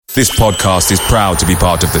This podcast is proud to be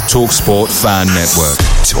part of the TalkSport Fan Network.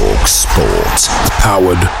 TalkSport.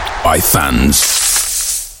 Powered by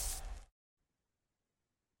fans.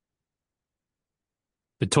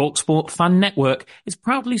 The TalkSport Fan Network is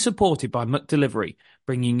proudly supported by McDelivery,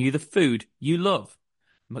 bringing you the food you love.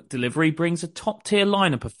 McDelivery brings a top-tier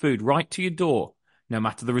lineup of food right to your door. No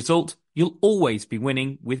matter the result, you'll always be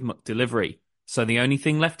winning with McDelivery. So the only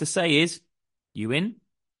thing left to say is, you in?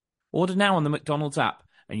 Order now on the McDonald's app,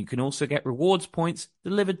 and you can also get rewards points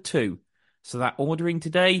delivered too. So that ordering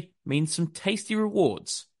today means some tasty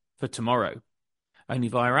rewards for tomorrow. Only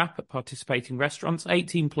via app at participating restaurants,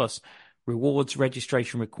 18 plus. Rewards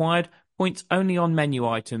registration required. Points only on menu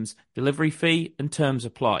items. Delivery fee and terms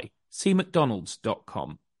apply. See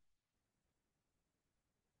mcdonalds.com.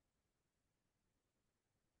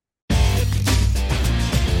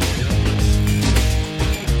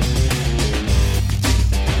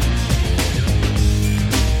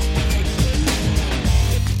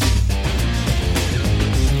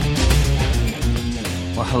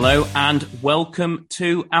 Well, hello and welcome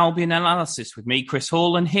to Albion Analysis with me, Chris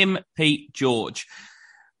Hall, and him, Pete George.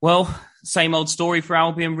 Well, same old story for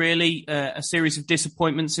Albion, really. A series of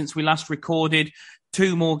disappointments since we last recorded.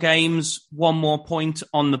 2 more games, 1 more point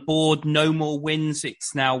on the board, no more wins.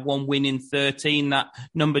 It's now 1 win in 13. That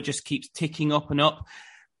number just keeps ticking up and up.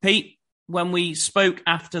 Pete, when we spoke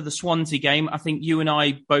after the Swansea game, I think you and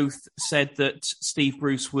I both said that Steve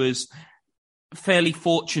Bruce was fairly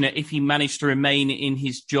fortunate if he managed to remain in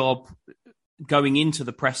his job going into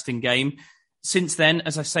the Preston game. Since then,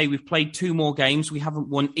 as I say, we've played 2 more games. We haven't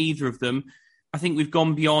won either of them. I think we've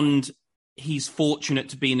gone beyond he's fortunate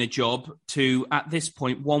to be in a job to, at this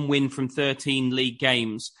point, 1 win from 13 league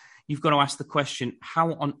games. You've got to ask the question,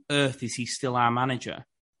 how on earth is he still our manager?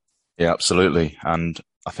 Yeah, absolutely. And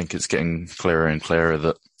I think it's getting clearer and clearer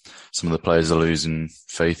that some of the players are losing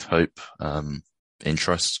faith, hope,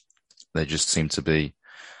 interest. They just seem to be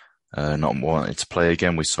not wanting to play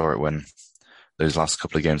again. We saw it when those last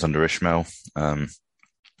couple of games under Ishmael. You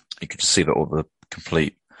could just see that all the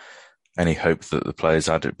any hope that the players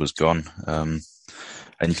had, it was gone. And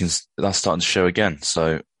that's starting to show again.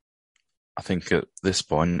 So I think at this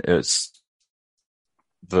point, it's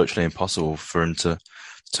virtually impossible for him to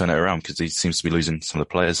turn it around because he seems to be losing some of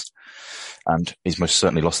the players and he's most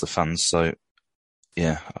certainly lost the fans. So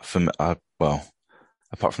yeah, for me,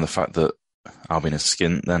 apart from the fact that Albion is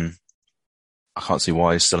skint, then I can't see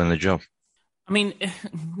why he's still in the job. I mean,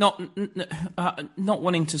 not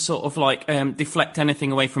wanting to sort of like deflect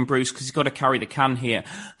anything away from Bruce because he's got to carry the can here.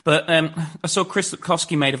 But I saw Chris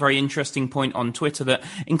Lukowski made a very interesting point on Twitter that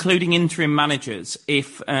including interim managers,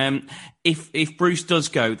 if Bruce does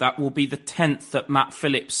go, that will be the 10th that Matt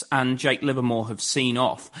Phillips and Jake Livermore have seen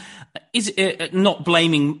off. Is it not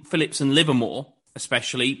blaming Phillips and Livermore?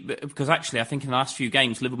 Especially because actually I think in the last few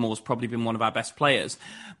games, Livermore's probably been one of our best players.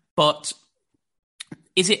 But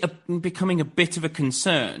is it becoming a bit of a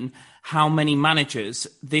concern how many managers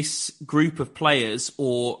this group of players,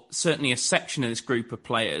 or certainly a section of this group of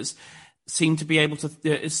players, seem to be able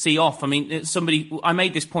to see off? I mean, I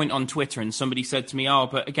made this point on Twitter and somebody said to me,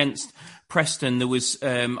 but against Preston there was,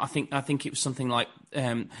 I think it was something like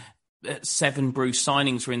 7 Bruce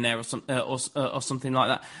signings were in there or something like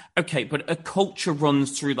that. Okay, but a culture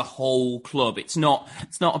runs through the whole club. It's not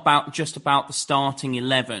just about the starting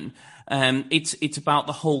 11. It's about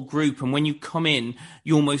the whole group. And when you come in,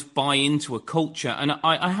 you almost buy into a culture. And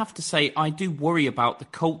I have to say, I do worry about the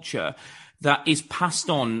culture that is passed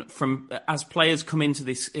on from as players come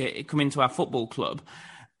into our football club,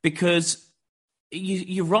 because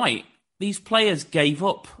you're right. These players gave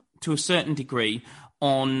up to a certain degree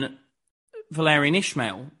on Valérien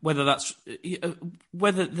Ismaël, whether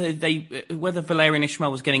Valérien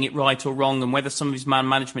Ismaël was getting it right or wrong, and whether some of his man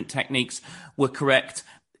management techniques were correct,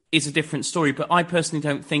 is a different story. But I personally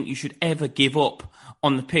don't think you should ever give up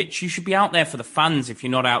on the pitch. You should be out there for the fans if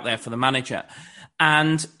you're not out there for the manager.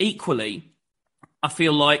 And equally, I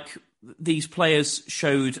feel like these players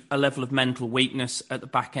showed a level of mental weakness at the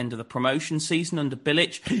back end of the promotion season under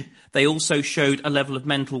Bilic. They also showed a level of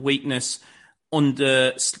mental weakness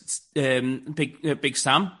under Big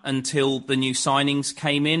Sam until the new signings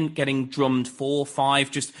came in, getting drummed 4, 5,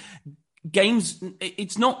 just games.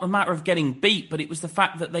 It's not a matter of getting beat, but it was the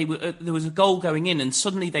fact that there was a goal going in and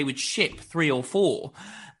suddenly they would ship 3 or 4.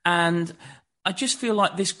 And I just feel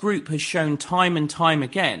like this group has shown time and time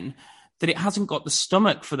again that it hasn't got the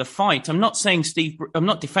stomach for the fight. I'm not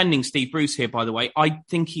defending Steve Bruce here, by the way. I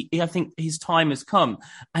think his time has come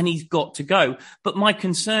and he's got to go. But my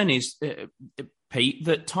concern is, Pete,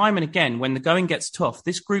 that time and again, when the going gets tough,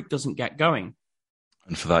 this group doesn't get going.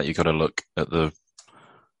 And for that, you've got to look at the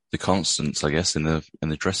constants, I guess, in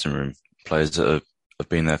the dressing room. Players that have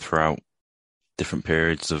been there throughout different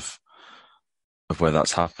periods of where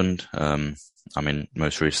that's happened. I mean,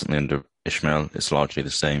 most recently under Ishmael, it's largely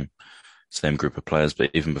the same group of players,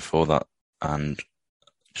 but even before that, and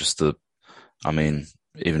just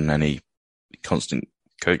even any constant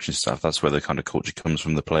coaching staff, that's where the kind of culture comes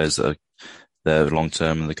from, the players that are there long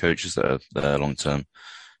term and the coaches that are there long term.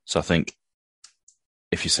 So I think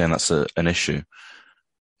if you're saying that's an issue,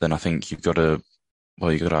 then I think you've got to have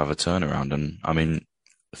a turnaround. And I mean,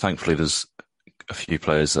 thankfully there's a few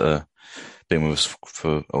players that have been with us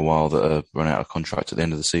for a while that are running out of contract at the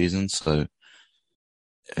end of the season. So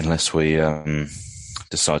unless we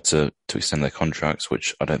decide to extend their contracts,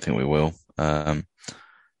 which I don't think we will.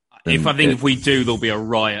 If we do, there'll be a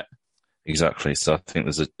riot. Exactly. So I think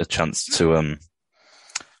there's a chance to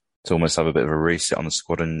almost have a bit of a reset on the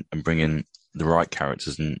squad and bring in the right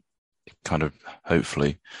characters and kind of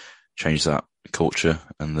hopefully change that culture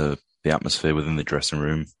and the atmosphere within the dressing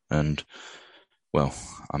room. And well,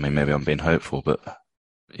 I mean, maybe I'm being hopeful, but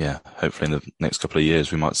yeah, hopefully in the next couple of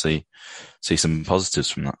years we might see some positives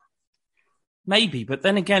from that. Maybe, but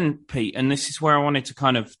then again, Pete, and this is where I wanted to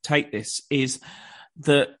kind of take this, is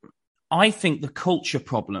that I think the culture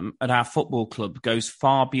problem at our football club goes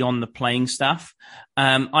far beyond the playing staff.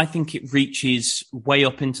 I think it reaches way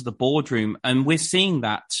up into the boardroom, and we're seeing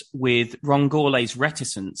that with Ron Gourlay's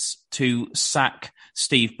reticence to sack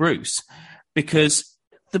Steve Bruce, because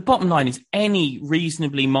the bottom line is any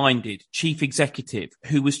reasonably minded chief executive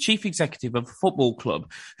who was chief executive of a football club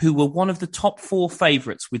who were one of the top 4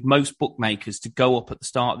 favourites with most bookmakers to go up at the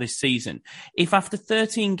start of this season, if after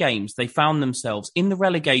 13 games they found themselves in the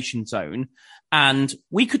relegation zone, and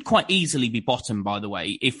we could quite easily be bottom, by the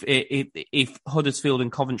way, if Huddersfield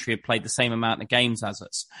and Coventry had played the same amount of games as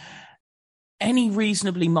us, any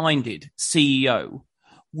reasonably minded CEO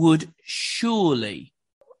would surely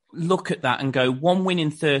look at that and go, 1 win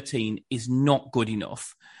in 13 is not good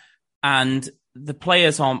enough. And the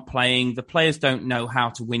players aren't playing. The players don't know how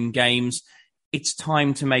to win games. It's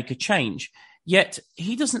time to make a change. Yet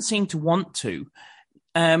he doesn't seem to want to.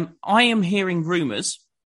 I am hearing rumours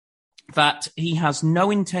that he has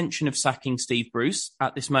no intention of sacking Steve Bruce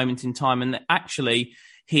at this moment in time, and that actually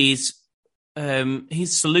his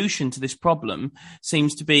solution to this problem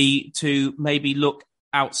seems to be to maybe look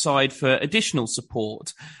outside for additional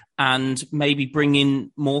support and maybe bring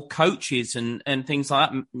in more coaches and things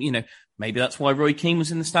like that. You know, maybe that's why Roy Keane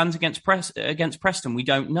was in the stands against Preston. We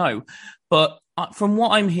don't know. But from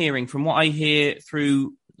what I'm hearing, from what I hear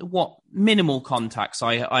through what minimal contacts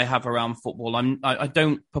I have around football, I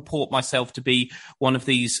don't purport myself to be one of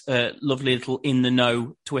these lovely little in the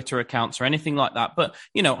know Twitter accounts or anything like that. But,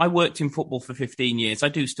 you know, I worked in football for 15 years. I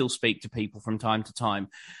do still speak to people from time to time.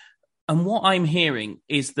 And what I'm hearing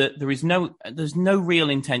is that there's no real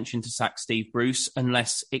intention to sack Steve Bruce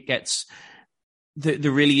unless it gets,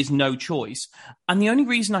 there really is no choice. And the only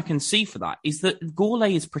reason I can see for that is that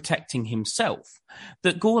Gourlay is protecting himself.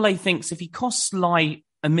 That Gourlay thinks if he costs Sly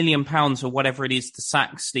 £1 million or whatever it is to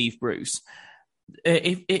sack Steve Bruce,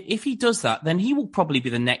 if he does that, then he will probably be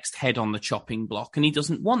the next head on the chopping block, and he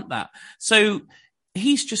doesn't want that. So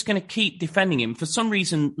he's just going to keep defending him. For some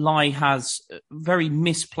reason, Lai has very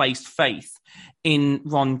misplaced faith in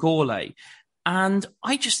Ron Gourlay. And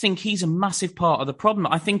I just think he's a massive part of the problem.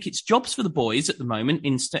 I think it's jobs for the boys at the moment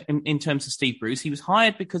in terms of Steve Bruce. He was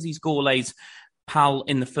hired because he's Gourlay's pal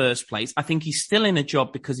in the first place. I think he's still in a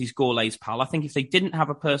job because he's Gourlay's pal. I think if they didn't have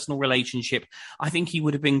a personal relationship, I think he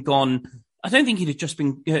would have been gone. I don't think he'd have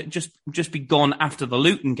just be gone after the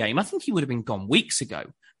Luton game. I think he would have been gone weeks ago.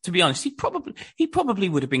 To be honest, he probably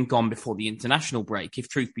would have been gone before the international break, if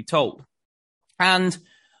truth be told. And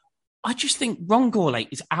I just think Ron Gourlay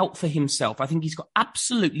is out for himself. I think he's got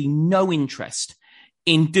absolutely no interest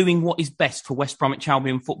in doing what is best for West Bromwich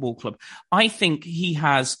Albion Football Club. I think he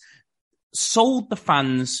has sold the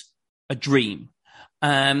fans a dream.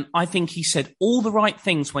 I think he said all the right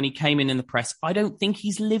things when he came in the press. I don't think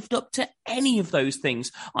he's lived up to any of those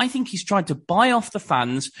things. I think he's tried to buy off the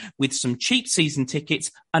fans with some cheap season tickets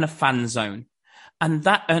and a fan zone. And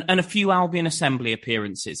a few Albion Assembly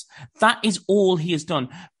appearances. That is all he has done.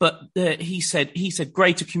 But he said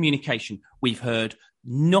greater communication. We've heard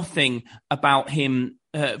nothing about him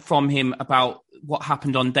from him about what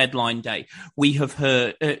happened on deadline day. We have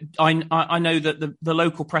heard. I know that the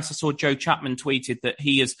local press. I saw Joe Chapman tweeted that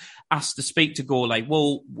he has asked to speak to Gourlay.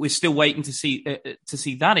 Well, we're still waiting to see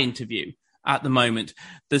that interview. At the moment,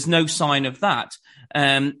 there's no sign of that.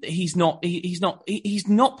 He's not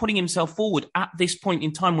putting himself forward at this point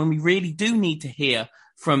in time when we really do need to hear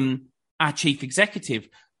from our chief executive.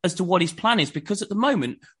 as to what his plan is, because at the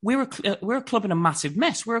moment we're a club in a massive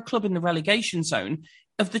mess. We're a club in the relegation zone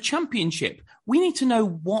of the Championship. We need to know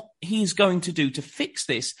what he's going to do to fix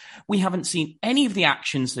this. We haven't seen any of the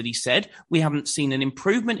actions that he said. We haven't seen an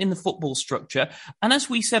improvement in the football structure. And as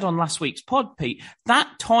we said on last week's pod, Pete,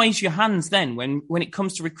 that ties your hands then when it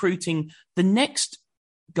comes to recruiting the next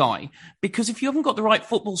guy, because if you haven't got the right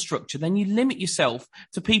football structure, then you limit yourself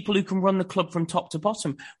to people who can run the club from top to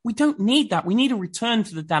bottom. We don't need that. We need a return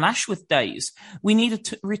to the Dan Ashworth days. We need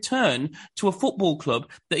a return to a football club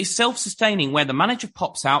that is self-sustaining, where the manager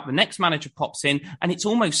pops out, the next manager pops in, and it's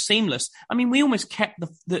almost seamless. I mean, we almost kept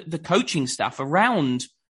the coaching staff around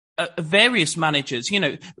various managers. You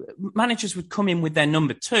know, managers would come in with their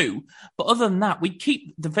number two, but other than that, we'd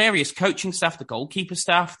keep the various coaching staff, the goalkeeper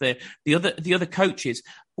staff, the other coaches.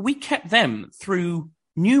 We kept them through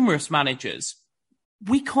numerous managers.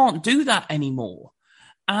 We can't do that anymore,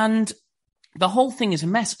 and the whole thing is a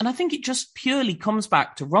mess. And I think it just purely comes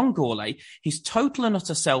back to Ron Gourlay, his total and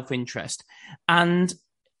utter self-interest, and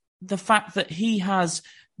the fact that he has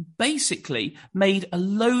basically made a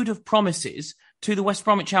load of promises to the West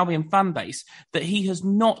Bromwich Albion fan base that he has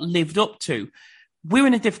not lived up to. We're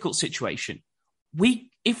in a difficult situation.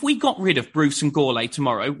 If we got rid of Bruce and Gourlay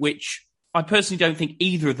tomorrow, which I personally don't think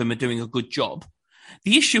either of them are doing a good job,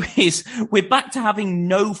 the issue is we're back to having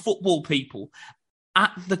no football people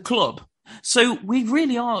at the club. So we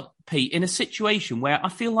really are, Pete, in a situation where I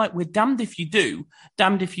feel like we're damned if you do,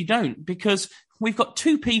 damned if you don't, because we've got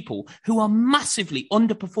two people who are massively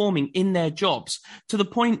underperforming in their jobs to the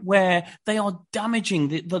point where they are damaging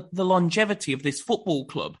the longevity of this football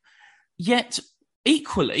club. Yet,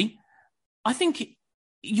 equally, I think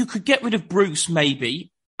you could get rid of Bruce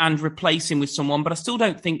maybe and replace him with someone, but I still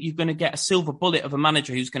don't think you're going to get a silver bullet of a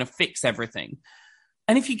manager who's going to fix everything.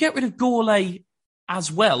 And if you get rid of Gourlay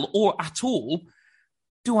as well, or at all,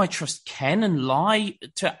 do I trust Ken and Lai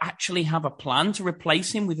to actually have a plan to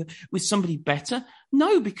replace him with somebody better?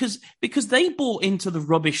 No, because they bought into the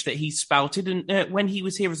rubbish that he spouted and when he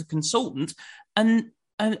was here as a consultant, and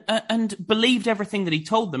believed everything that he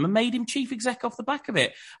told them and made him chief exec off the back of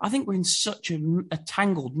it. I think we're in such a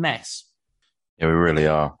tangled mess. Yeah, we really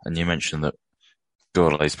are. And you mentioned that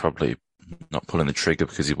Gourlay's probably not pulling the trigger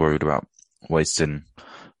because he's worried about wasting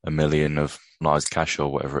 $1 million of Lai's cash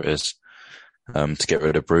or whatever it is. To get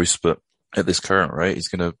rid of Bruce, but at this current rate, he's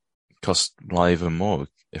going to cost Lai even more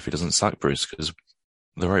if he doesn't sack Bruce, because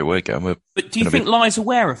the rate we're going. But do you think Lai's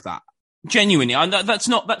aware of that? Genuinely, that's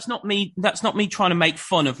not me trying to make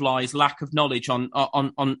fun of Lai's lack of knowledge on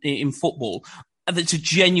in football. That's a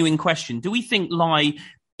genuine question. Do we think Lai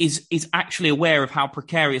is actually aware of how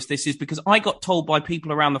precarious this is? Because I got told by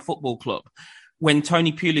people around the football club when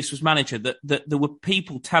Tony Pulis was manager that there were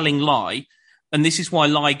people telling Lai. And this is why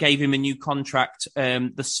Lai gave him a new contract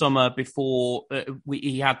the summer before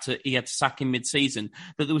he had to sack him mid-season.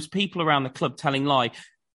 That there was people around the club telling Lai,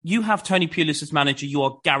 "You have Tony Pulis as manager, you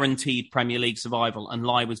are guaranteed Premier League survival." And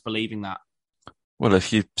Lai was believing that. Well,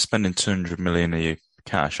 if you're spending 200 million a year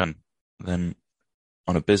cash and then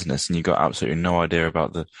on a business and you've got absolutely no idea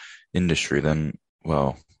about the industry, then,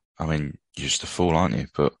 well, I mean, you're just a fool, aren't you?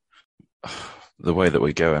 But the way that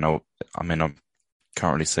we go, and I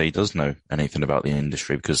can't really say he does know anything about the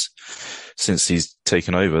industry, because since he's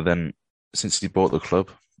taken over, then since he bought the club,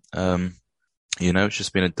 it's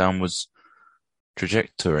just been a downwards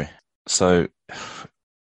trajectory. So,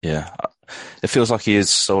 yeah, it feels like he is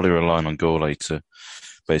solely relying on Gourlay to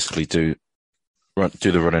basically do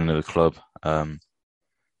the running of the club. And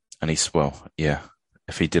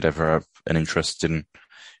if he did ever have an interest in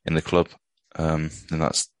the club, then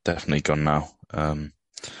that's definitely gone now.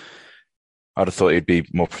 I'd have thought he'd be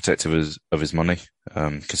more protective of his money,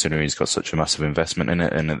 considering he's got such a massive investment in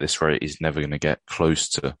it. And at this rate, he's never going to get close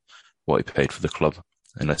to what he paid for the club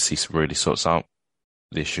unless he really sorts out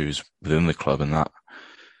the issues within the club. And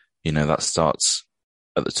that starts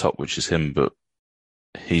at the top, which is him. But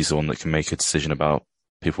he's the one that can make a decision about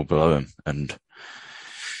people below him. And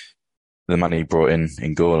the money he brought in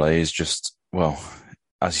Gourlay is just, well,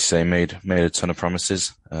 as you say, made a ton of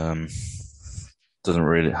promises. Hasn't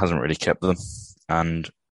really kept them, and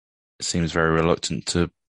seems very reluctant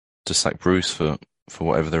to sack Bruce for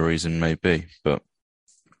whatever the reason may be. But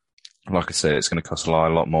like I say, it's going to cost Lai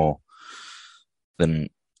a lot more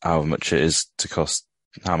than however much it is to cost,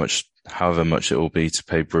 however much it will be to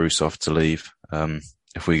pay Bruce off to leave.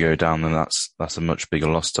 If we go down, then that's a much bigger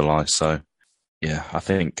loss to Lai. So yeah, I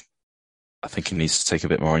think he needs to take a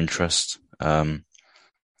bit more interest.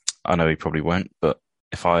 I know he probably won't, but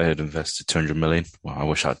if I had invested 200 million, well, I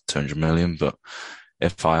wish I had 200 million, but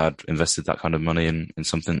if I had invested that kind of money in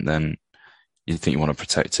something, then, you think you want to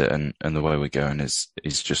protect it, and the way we're going is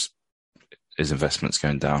just his investment's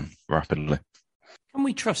going down rapidly. Can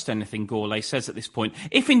we trust anything Gourlay says at this point?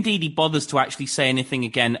 If indeed he bothers to actually say anything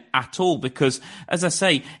again at all, because, as I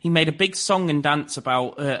say, he made a big song and dance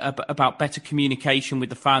about better communication with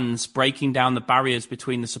the fans, breaking down the barriers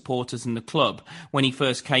between the supporters and the club when he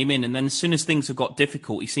first came in. And then as soon as things have got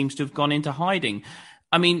difficult, he seems to have gone into hiding.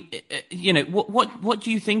 I mean, what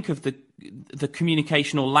do you think of the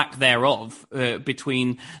communication or lack thereof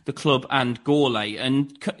between the club and Gourlay?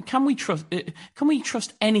 And can we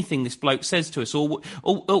trust anything this bloke says to us, or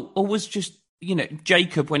was just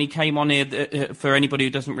Jacob, when he came on here, for anybody who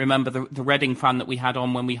doesn't remember, the Reading fan that we had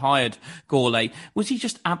on when we hired Gourlay, was he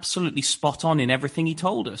just absolutely spot on in everything he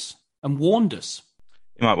told us and warned us?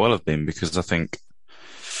 He might well have been, because I think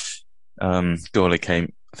Gourlay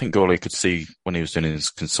could see, when he was doing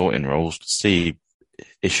his consulting roles, see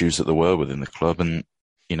issues that there were within the club, and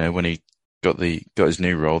when he got his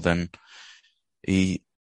new role, then he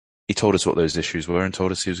told us what those issues were and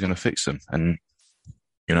told us he was going to fix them, and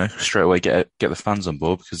straight away get the fans on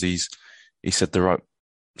board, because he said the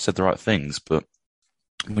right things. But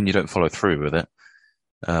when you don't follow through with it,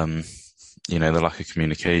 the lack of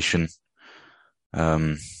communication.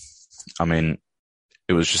 I mean,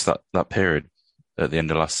 it was just that period at the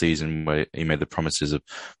end of last season where he made the promises of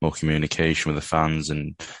more communication with the fans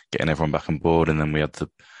and getting everyone back on board, and then we had the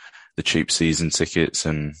cheap season tickets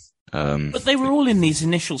and. But they were all in his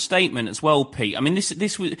initial statement as well, Pete. I mean,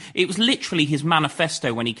 it was literally his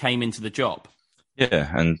manifesto when he came into the job.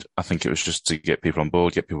 Yeah, and I think it was just to get people on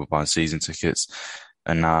board, get people buying season tickets,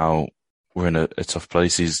 and now we're in a tough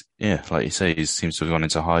place. Like you say, he seems to have gone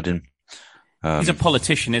into hiding. He's a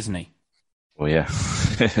politician, isn't he? Well, yeah,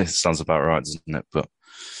 it sounds about right, doesn't it? But,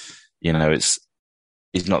 he's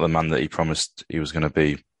not the man that he promised he was going to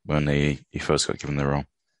be when he first got given the role.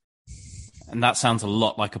 And that sounds a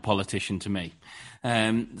lot like a politician to me.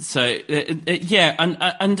 And as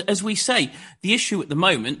we say, the issue at the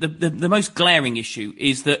moment, the most glaring issue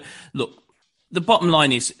is that, look, the bottom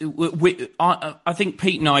line is, I think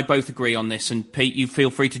Pete and I both agree on this. And Pete, you feel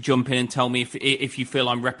free to jump in and tell me if you feel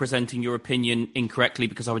I'm representing your opinion incorrectly,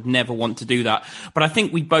 because I would never want to do that. But I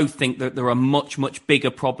think we both think that there are much, much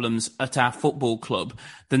bigger problems at our football club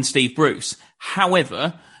than Steve Bruce.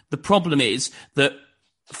 However, the problem is that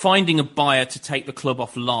finding a buyer to take the club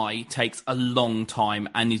off Lie takes a long time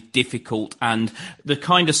and is difficult. And the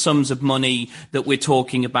kind of sums of money that we're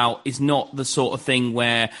talking about is not the sort of thing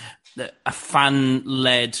where a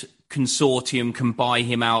fan-led consortium can buy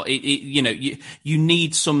him out. You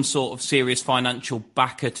need some sort of serious financial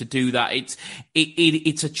backer to do that.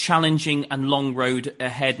 It's a challenging and long road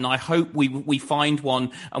ahead, and I hope we find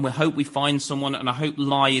one, and we hope we find someone, and I hope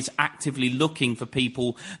Lie is actively looking for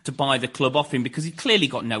people to buy the club off him, because he's clearly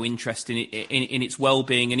got no interest in its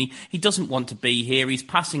well-being, and he doesn't want to be here. He's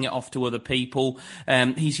passing it off to other people.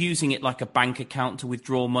 He's using it like a bank account to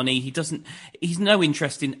withdraw money. He's no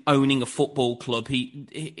interest in owning a football club.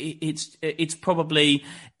 It's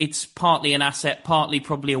partly an asset, partly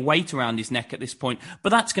probably a weight around his neck at this point, but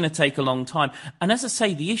that's going to take a long time. And as I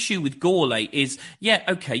say, the issue with Gourlay is,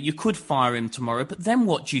 you could fire him tomorrow, but then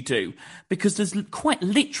what do you do? Because there's quite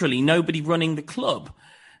literally nobody running the club.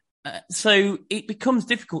 So it becomes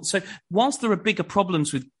difficult. So whilst there are bigger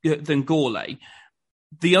problems than Gourlay,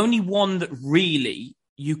 the only one that really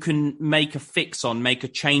you can make a fix on, make a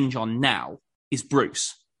change on now is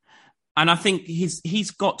Bruce. And I think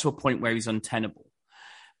he's got to a point where he's untenable.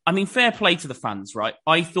 I mean, fair play to the fans, right?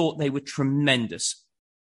 I thought they were tremendous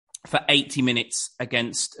for 80 minutes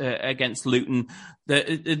against Luton.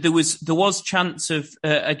 There was chance of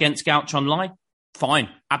against Gouch online. Fine,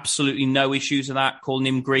 absolutely no issues with that. Calling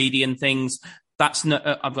him greedy and things.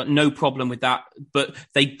 I've got no problem with that. But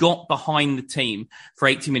they got behind the team for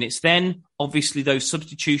 80 minutes. Then, obviously, those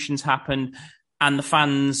substitutions happened, and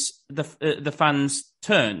the fans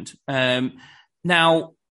turned.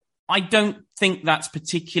 Now, I don't think that's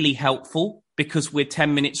particularly helpful, because we're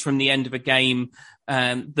 10 minutes from the end of a game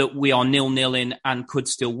that we are 0-0 in and could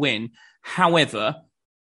still win. However,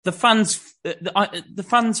 the fans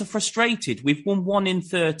are frustrated. We've won 1 in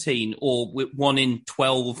 13, or 1 in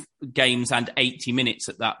 12 games and 80 minutes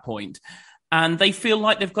at that point, and they feel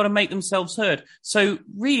like they've got to make themselves heard. So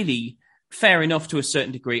really, fair enough to a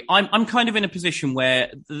certain degree. I'm kind of in a position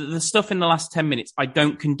where the stuff in the last 10 minutes, I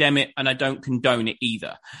don't condemn it and I don't condone it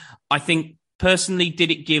either. I think personally, did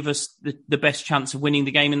it give us the best chance of winning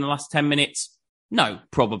the game in the last 10 minutes? No,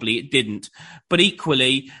 probably it didn't. But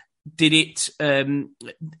equally, did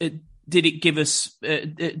did it give us,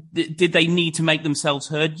 did they need to make themselves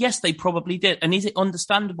heard? Yes, they probably did. And is it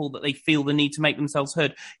understandable that they feel the need to make themselves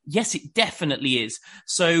heard? Yes, it definitely is.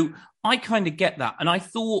 So I kind of get that. And I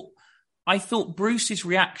thought Bruce's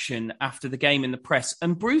reaction after the game in the press,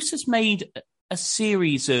 and Bruce has made a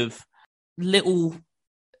series of little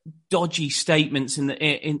dodgy statements in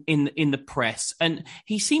the press, and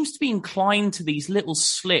he seems to be inclined to these little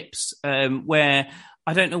slips where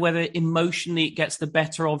I don't know whether emotionally it gets the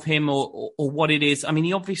better of him or what it is. I mean,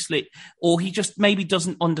 he obviously, or he just maybe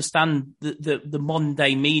doesn't understand the modern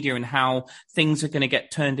day media and how things are going to get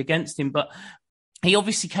turned against him. But he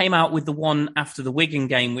obviously came out with the one after the Wigan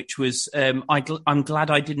game, which was, I'm glad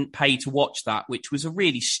I didn't pay to watch that, which was a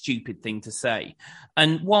really stupid thing to say.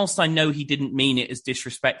 And whilst I know he didn't mean it as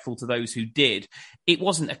disrespectful to those who did, it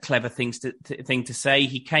wasn't a clever thing to say.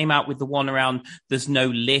 He came out with the one around there's no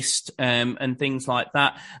list, and things like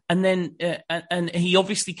that. And then, and he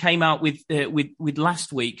obviously came out with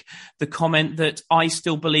last week, the comment that I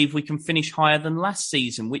still believe we can finish higher than last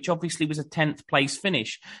season, which obviously was a 10th place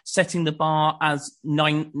finish, setting the bar as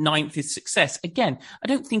ninth is success. Again, I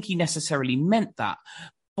don't think he necessarily meant that,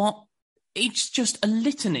 but it's just a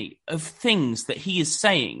litany of things that he is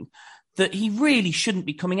saying that he really shouldn't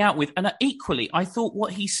be coming out with. And equally, I thought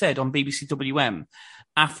what he said on BBC WM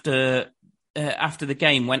after the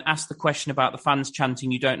game, when asked the question about the fans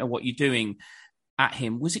chanting, "You don't know what you're doing," at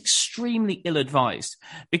him, was extremely ill-advised,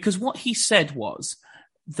 because what he said was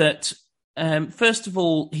that first of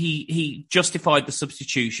all, he justified the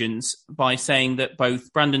substitutions by saying that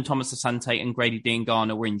both Brandon Thomas-Asante and Grady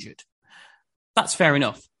Diangana were injured. That's fair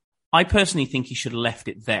enough. I personally think he should have left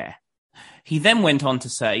it there. He then went on to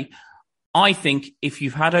say, I think if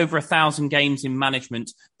you've had over 1,000 games in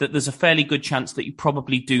management, that there's a fairly good chance that you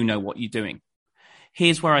probably do know what you're doing.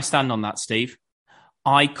 Here's where I stand on that, Steve.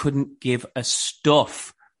 I couldn't give a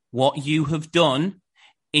stuff what you have done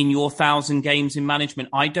in your 1,000 games in management.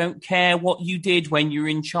 I don't care what you did when you were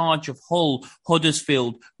in charge of Hull,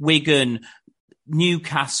 Huddersfield, Wigan,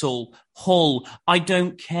 Newcastle, Hull. I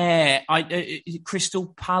don't care.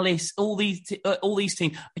 Crystal Palace, all these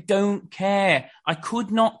teams. I don't care. I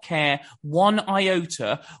could not care one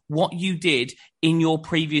iota what you did in your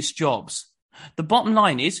previous jobs. The bottom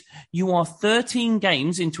line is you are 13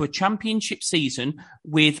 games into a championship season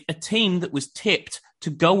with a team that was tipped to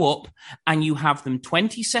go up, and you have them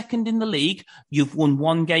 22nd in the league. You've won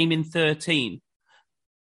one game in 13.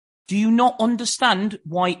 Do you not understand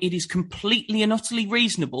why it is completely and utterly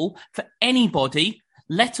reasonable for anybody,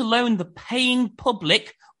 let alone the paying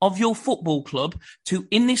public of your football club, to,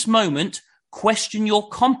 in this moment, question your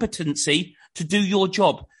competency to do your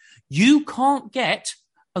job? You can't get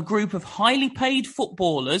a group of highly paid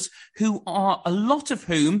footballers, who are, a lot of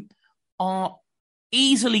whom are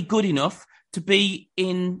easily good enough to be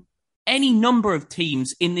in any number of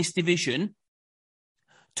teams in this division,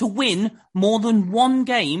 to win more than one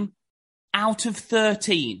game out of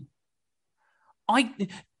 13. I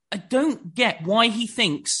don't get why he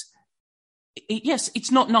thinks, yes,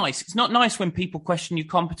 it's not nice. It's not nice when people question your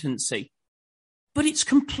competency, but it's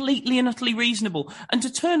completely and utterly reasonable. And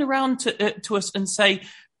to turn around to us and say,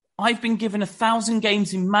 I've been given 1,000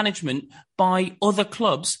 games in management by other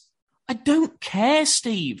clubs. I don't care,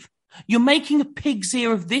 Steve. You're making a pig's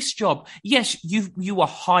ear of this job. Yes, you are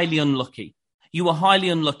highly unlucky. You were highly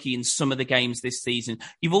unlucky in some of the games this season.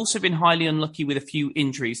 You've also been highly unlucky with a few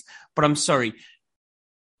injuries. But I'm sorry,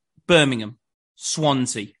 Birmingham,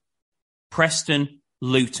 Swansea, Preston,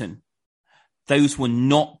 Luton. Those were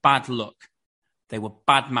not bad luck. They were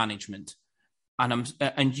bad management.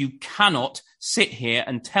 And you cannot sit here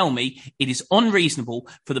and tell me it is unreasonable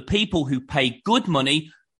for the people who pay good money,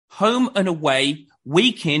 home and away,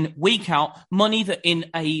 week in, week out, money that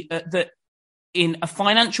in a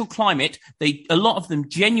financial climate, a lot of them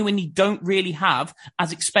genuinely don't really have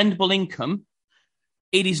as expendable income.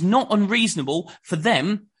 It is not unreasonable for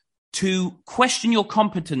them to question your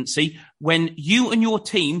competency when you and your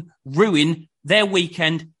team ruin their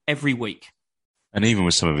weekend every week. And even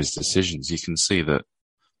with some of his decisions, you can see that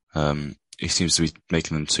he seems to be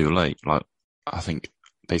making them too late. Like, I think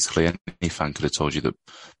basically any fan could have told you that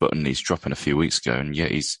Button needs dropping a few weeks ago, and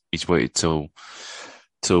yet he's waited till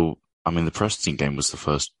I mean, the Preston game was the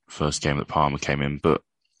first game that Palmer came in, but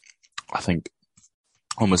I think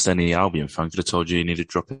almost any Albion fan could have told you he needed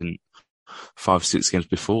dropping 5-6 games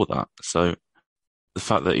before that. So the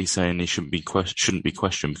fact that he's saying he shouldn't be questioned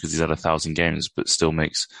because he's had 1,000 games, but still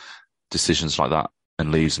makes decisions like that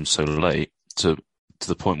and leaves them so late, to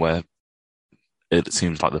the point where it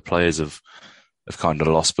seems like the players have kind of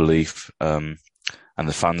lost belief, and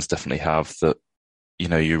the fans definitely have, that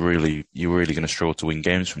you're really going to struggle to win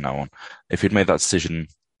games from now on. If he'd made that decision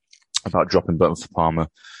about dropping Burton for Palmer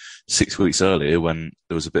 6 weeks earlier, when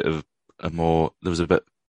there was a bit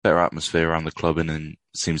better atmosphere around the club, and then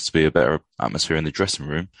seems to be a better atmosphere in the dressing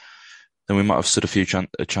room, then we might have stood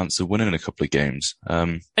a chance of winning a couple of games.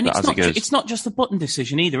 And it's not just the Button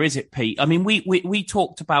decision either, is it, Pete? I mean, we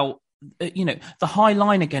talked about the high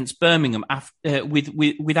line against Birmingham after,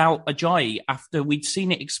 without Ajayi, after we'd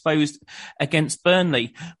seen it exposed against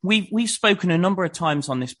Burnley. We've spoken a number of times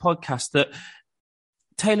on this podcast that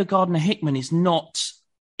Taylor Gardner-Hickman is not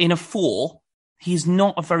in a 4. He's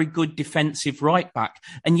not a very good defensive right back,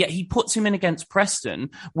 and yet he puts him in against Preston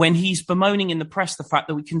when he's bemoaning in the press the fact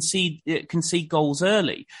that we concede goals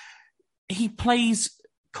early. He plays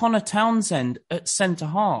Connor Townsend at centre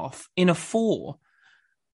half in a 4.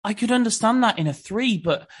 I could understand that in a 3,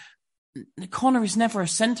 but Connor is never a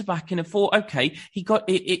centre-back in a 4. Okay,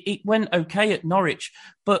 it went okay at Norwich,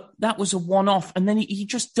 but that was a one-off, and then he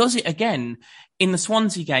just does it again in the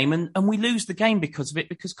Swansea game, and we lose the game because of it,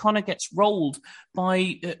 because Connor gets rolled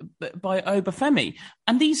by Obafemi.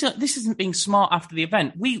 And this isn't being smart after the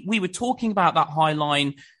event. We were talking about that high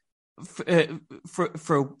line for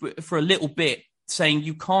a little bit, saying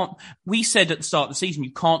you can't. We said at the start of the season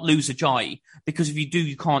you can't lose Ajayi, because if you do,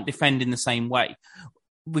 you can't defend in the same way,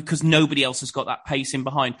 because nobody else has got that pace in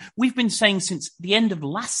behind. We've been saying since the end of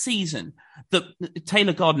last season that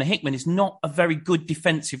Taylor Gardner-Hickman is not a very good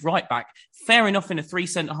defensive right back. Fair enough in a 3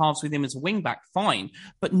 centre halves with him as a wing back, fine,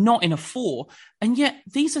 but not in a 4. And yet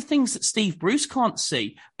these are things that Steve Bruce can't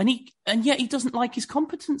see, and yet he doesn't like his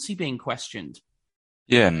competency being questioned.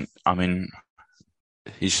 Yeah, and I mean,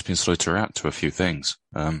 he's just been slow to react to a few things,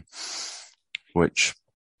 which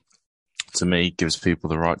to me gives people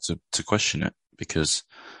the right to question it. Because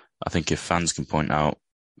I think if fans can point out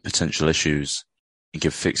potential issues and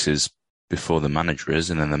give fixes before the manager is,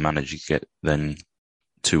 and then the manager then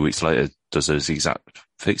 2 weeks later does those exact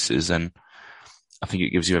fixes, then I think it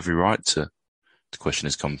gives you every right to question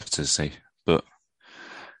his competency. But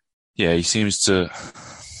yeah, he seems to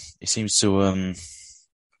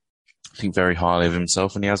think very highly of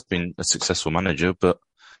himself, and he has been a successful manager, but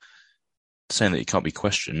saying that he can't be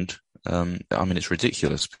questioned, I mean, it's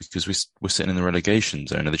ridiculous, because we're sitting in the relegation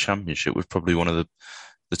zone of the Championship with probably one of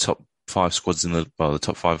the top 5 squads the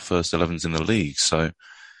top 5 first 11s in the league. So,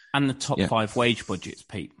 and the top 5 wage budgets,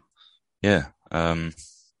 Pete. Yeah,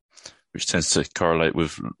 which tends to correlate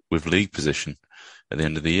with league position at the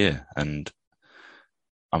end of the year. And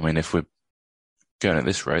I mean, if we're going at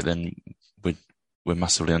this rate, then we're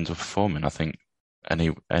massively underperforming. I think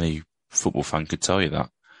any football fan could tell you that.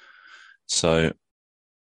 So,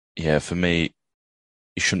 yeah, for me,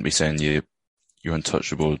 you shouldn't be saying you're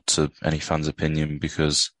untouchable to any fan's opinion,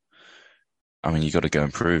 because, I mean, you got to go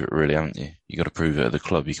and prove it, really, haven't you? You got to prove it at the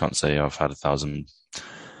club. You can't say, I've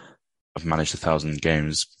managed 1,000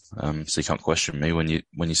 games, so you can't question me when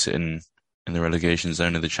you sit in the relegation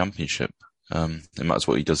zone of the Championship. It matters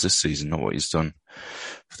what he does this season, not what he's done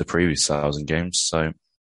for the previous 1,000 games. So,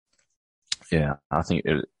 yeah, I think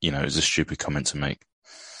it was a stupid comment to make.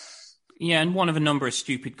 Yeah, and one of a number of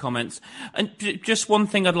stupid comments. And just one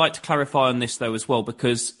thing I'd like to clarify on this, though, as well,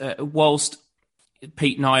 because whilst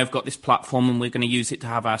Pete and I have got this platform and we're going to use it to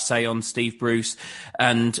have our say on Steve Bruce,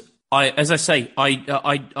 and I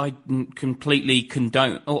completely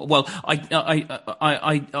condone. Well,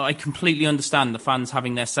 I completely understand the fans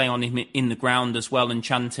having their say on him in the ground as well, and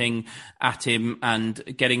chanting at him and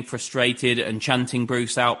getting frustrated and chanting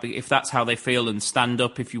Bruce out if that's how they feel, and stand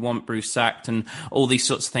up if you want Bruce sacked and all these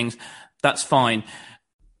sorts of things. That's fine.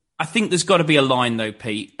 I think there's got to be a line, though,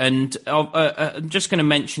 Pete. And I'm just going to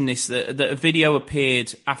mention this, that a video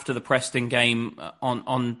appeared after the Preston game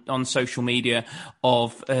on social media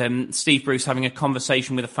of Steve Bruce having a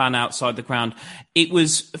conversation with a fan outside the ground. It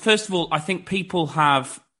was, first of all, I think people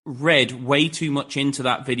have read way too much into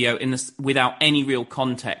that video without any real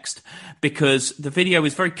context, because the video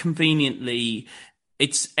is very conveniently...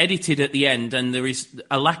 It's edited at the end, and there is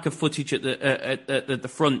a lack of footage at the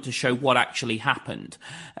front to show what actually happened.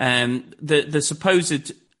 The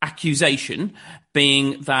supposed accusation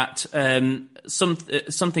being that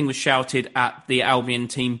something was shouted at the Albion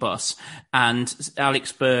team bus, and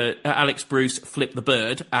Alex Bruce flipped the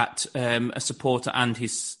bird at a supporter and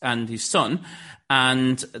his son.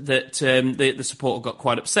 And that the supporter got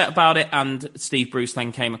quite upset about it, and Steve Bruce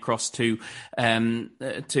then came across to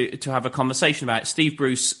have a conversation about it. Steve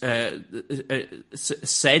Bruce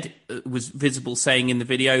was visible saying in the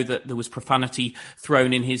video that there was profanity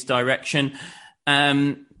thrown in his direction,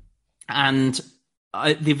 and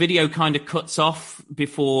the video kind of cuts off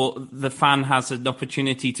before the fan has an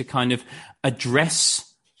opportunity to kind of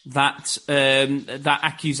address that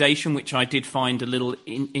accusation, which I did find a little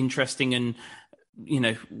interesting. And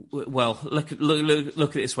well, look at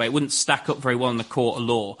it this way: it wouldn't stack up very well in the court of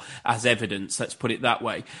law as evidence. Let's put it that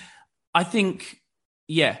way. I think,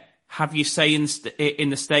 have your say in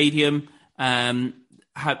the stadium.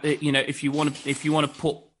 If you want to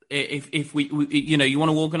put. If we you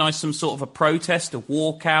want to organise some sort of a protest, a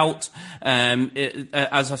walkout,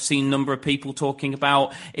 as I've seen a number of people talking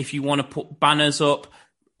about, if you want to put banners up,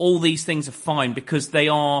 all these things are fine because they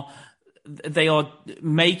are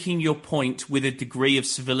making your point with a degree of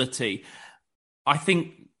civility. I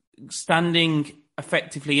think standing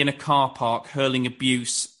effectively in a car park, hurling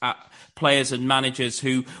abuse at players and managers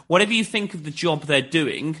who, whatever you think of the job they're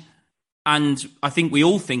doing, and I think we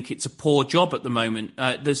all think it's a poor job at the moment.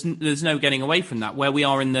 There's no getting away from that. Where we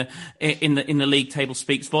are in the league table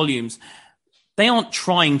speaks volumes. They aren't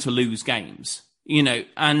trying to lose games,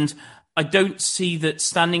 and I don't see that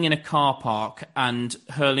standing in a car park and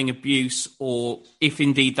hurling abuse, or if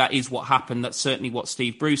indeed that is what happened, that's certainly what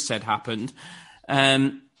Steve Bruce said happened.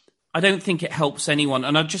 I don't think it helps anyone.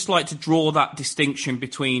 And I'd just like to draw that distinction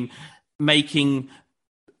between making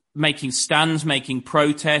stands, making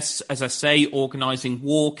protests, as I say, organising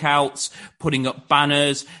walkouts, putting up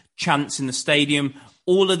banners, chants in the stadium.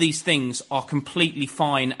 All of these things are completely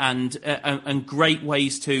fine and great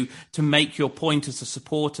ways to make your point as a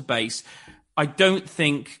supporter base. I don't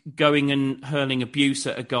think going and hurling abuse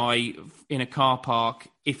at a guy in a car park,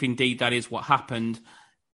 if indeed that is what happened,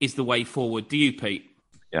 is the way forward. Do you, Pete?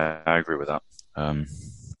 Yeah, I agree with that.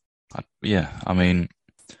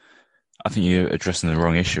 I think you're addressing the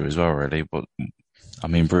wrong issue as well, really. But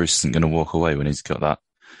Bruce isn't going to walk away when he's got that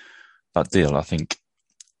deal. I think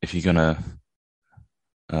if you're going to,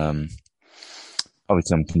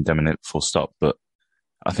 obviously I'm condemning it full stop, but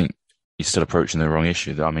I think you're still approaching the wrong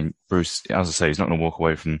issue. Bruce, as I say, he's not going to walk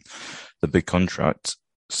away from the big contract.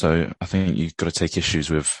 So I think you've got to take issues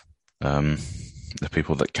with the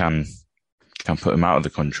people that can put him out of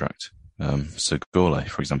the contract. So Gourlay,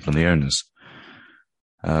 for example, and the owners.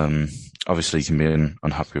 Obviously he can be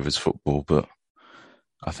unhappy with his football, but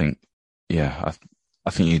I think you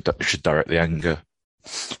should direct the anger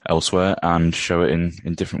elsewhere and show it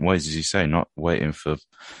in different ways, as you say, not waiting for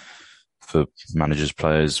managers,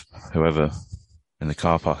 players, whoever in the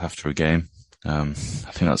car park after a game. I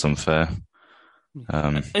think that's unfair.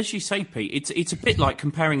 As you say, Pete, it's a bit like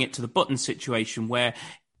comparing it to the Button situation, where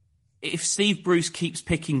if Steve Bruce keeps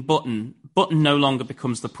picking Button no longer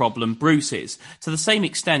becomes the problem, Bruce is. To the same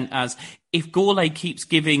extent as if Gourlay keeps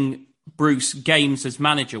giving Bruce games as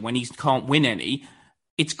manager when he can't win any,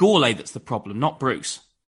 it's Gourlay that's the problem, not Bruce.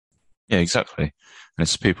 Yeah, exactly. And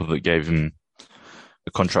it's the people that gave him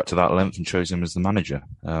a contract to that length and chose him as the manager.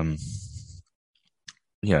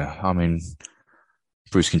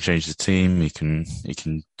 Bruce can change the team. He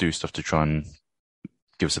can do stuff to try and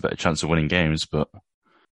give us a better chance of winning games, but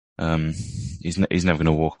he's never going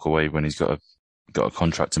to walk away when he's got a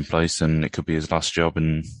contract in place, and it could be his last job,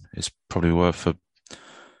 and it's probably worth a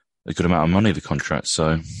good amount of money, the contract.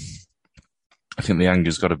 So I think the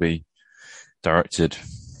anger's got to be directed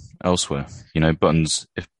elsewhere. Button's,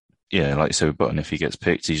 like you say with Button, if he gets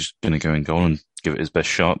picked, he's going to go in goal and give it his best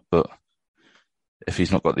shot. But if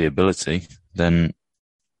he's not got the ability, then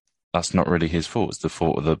that's not really his fault. It's the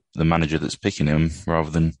fault of the manager that's picking him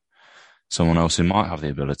rather than someone else who might have the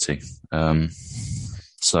ability. I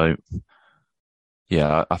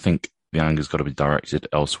think the anger's got to be directed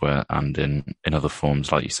elsewhere and in other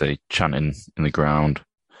forms, like you say, chanting in the ground,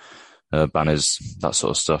 banners, that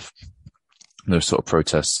sort of stuff. Those sort of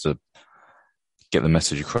protests to get the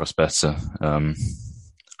message across better,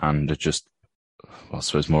 and just, I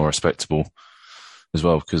suppose, more respectable as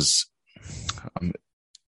well. Because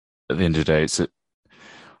at the end of the day,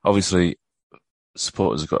 obviously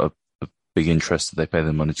supporters have got a big interest that they pay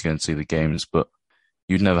their money to go and see the games, but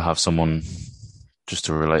you'd never have someone, just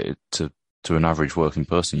to relate it to an average working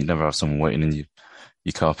person, you'd never have someone waiting in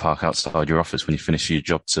your car park outside your office when you finish your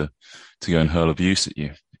job to go and hurl abuse at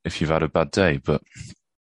you if you've had a bad day. But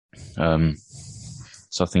so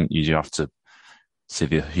I think you do have to see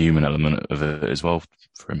the human element of it as well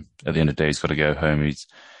for him. At the end of the day, he's got to go home. He's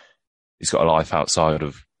got a life outside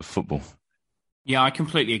of football. Yeah, I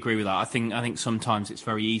completely agree with that. I think sometimes it's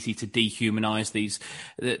very easy to dehumanise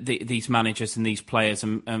these managers and these players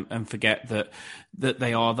and forget that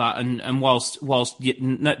they are that. And whilst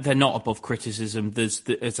they're not above criticism,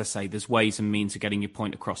 as I say, there's ways and means of getting your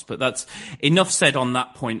point across. But that's enough said on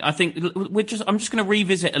that point. I think I'm just going to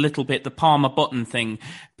revisit a little bit the Palmer Button thing,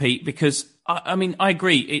 Pete, because I mean, I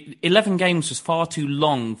agree. 11 games was far too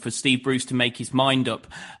long for Steve Bruce to make his mind up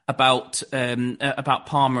about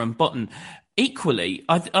Palmer and Button. Equally,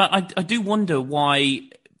 I do wonder why,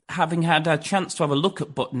 having had a chance to have a look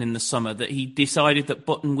at Button in the summer, that he decided that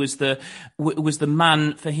Button was the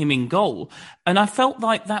man for him in goal. And I felt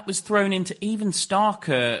like that was thrown into even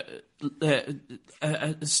starker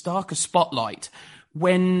spotlight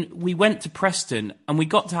when we went to Preston and we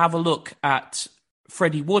got to have a look at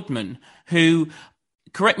Freddie Woodman, who,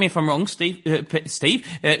 correct me if I'm wrong, Steve,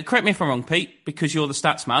 correct me if I'm wrong, Pete, because you're the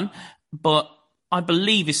stats man, but I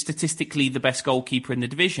believe is statistically the best goalkeeper in the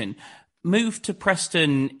division, moved to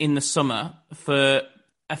Preston in the summer for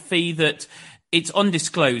a fee that it's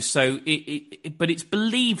undisclosed, so but it's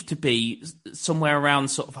believed to be somewhere around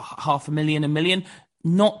sort of $500,000, $1 million.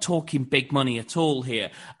 Not talking big money at all here.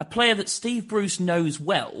 A player that Steve Bruce knows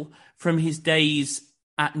well from his days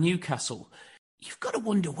at Newcastle. You've got to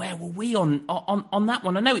wonder, where were we on that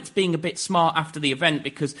one? I know it's being a bit smart after the event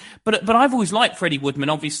but I've always liked Freddie Woodman.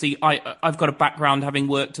 Obviously, I've got a background having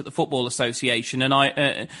worked at the Football Association,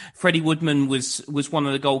 and Freddie Woodman was one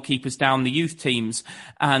of the goalkeepers down the youth teams,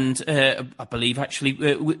 and I believe actually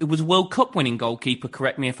it was a World Cup winning goalkeeper.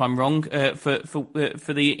 Correct me if I'm wrong, for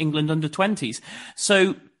the England under-20s.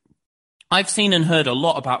 So I've seen and heard a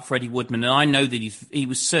lot about Freddie Woodman, and I know that he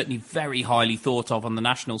was certainly very highly thought of on the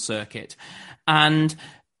national circuit. And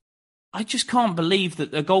I just can't believe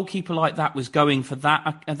that a goalkeeper like that was going for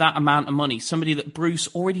that amount of money, somebody that Bruce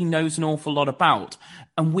already knows an awful lot about,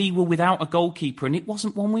 and we were without a goalkeeper, and it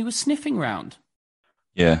wasn't one we were sniffing round.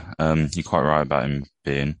 Yeah, you're quite right about him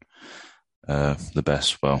being the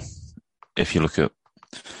best. Well, if you look at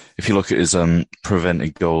his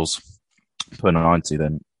prevented goals per 90,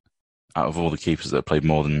 then out of all the keepers that have played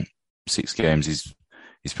more than 6 games, he's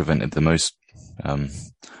prevented the most.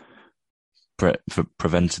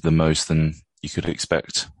 Prevented the most than you could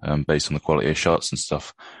expect, based on the quality of shots and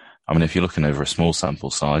stuff. I mean, if you're looking over a small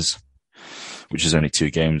sample size, which is only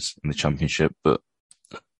 2 games in the Championship, but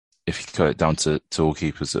if you cut it down to all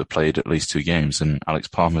keepers that have played at least 2 games, then Alex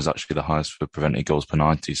Palmer is actually the highest for prevented goals per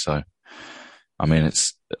 90. So, I mean,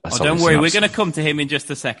 don't worry, we're going to come to him in just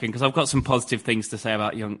a second, because I've got some positive things to say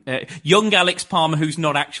about young Alex Palmer, who's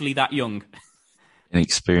not actually that young.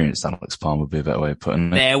 Inexperienced Alex Palmer would be a better way of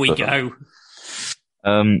putting it. There we go.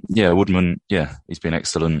 Woodman, he's been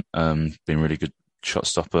excellent, been really good shot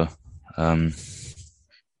stopper.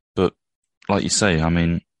 But like you say, I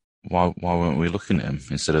mean, why weren't we looking at him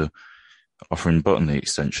instead of offering Button the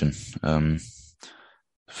extension? I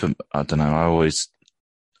don't know.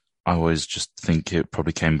 I always just think it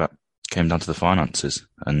probably came down to the finances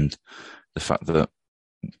and the fact that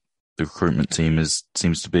the recruitment team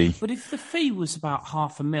seems to be. But if the fee was about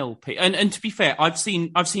 $500,000, Pete, and to be fair, I've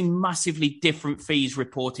seen massively different fees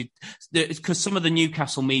reported, because some of the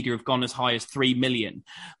Newcastle media have gone as high as 3 million,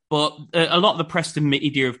 but a lot of the Preston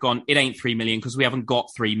media have gone, it ain't 3 million because we haven't got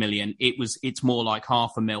 3 million. It's more like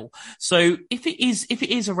 $500,000. So if it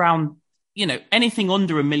is around, anything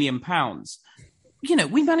under £1 million,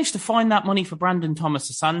 we managed to find that money for Brandon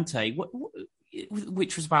Thomas Asante,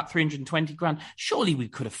 which was about 320 grand. Surely we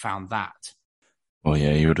could have found that. Well,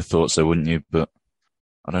 yeah, you would have thought so, wouldn't you? But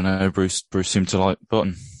I don't know. Bruce seemed to like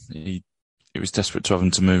Button. He was desperate to have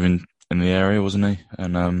him to move in the area, wasn't he?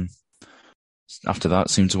 And after that,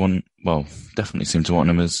 definitely seemed to want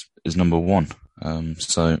him as number 1.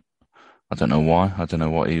 So I don't know why. I don't know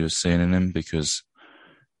what he was seeing in him, because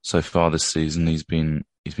so far this season he's been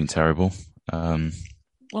terrible.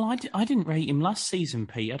 Well, I didn't rate him last season,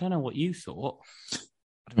 Pete. I don't know what you thought.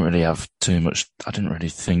 I didn't really have too much. I didn't really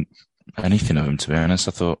think anything of him, to be honest.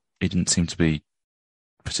 I thought he didn't seem to be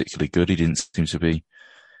particularly good. He definitely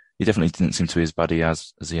didn't seem to be as bad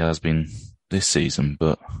as he has been this season.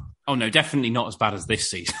 But oh no, definitely not as bad as this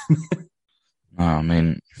season. No, I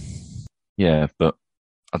mean, yeah, but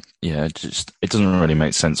it doesn't really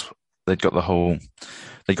make sense. They got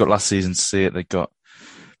last season to see it. They got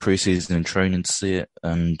pre-season and training to see it,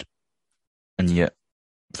 and yet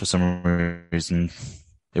for some reason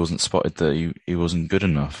it wasn't spotted that he wasn't good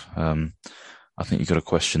enough. I think you've got to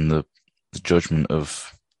question the judgment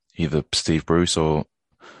of either Steve Bruce or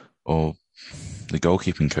the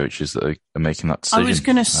goalkeeping coaches that are making that decision. I was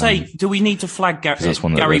going to say, do we need to flag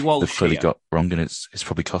Gary Walsh? They've clearly got wrong, and it's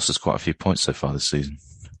probably cost us quite a few points so far this season.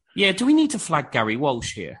 Yeah, do we need to flag Gary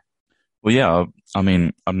Walsh here? Well, yeah, I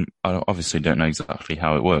mean, I obviously don't know exactly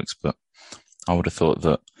how it works, but I would have thought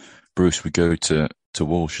that Bruce would go to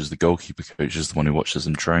Walsh as the goalkeeper coach, as the one who watches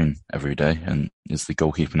them train every day and is the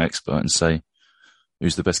goalkeeping expert, and say,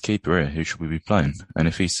 who's the best keeper here? Who should we be playing? And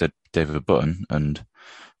if he said David Button and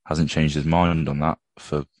hasn't changed his mind on that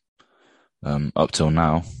for up till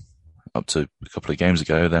now, up to a couple of games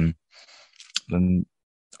ago, then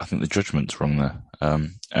I think the judgment's wrong there.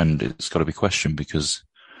 And it's got to be questioned because,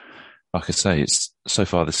 like I say, it's so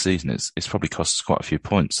far this season, it's probably cost us quite a few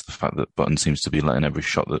points. The fact that Button seems to be letting every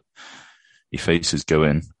shot that he faces go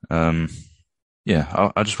in. I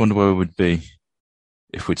just wonder where we would be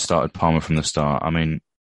if we'd started Palmer from the start. I mean,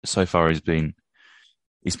 so far he's been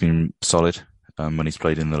solid when he's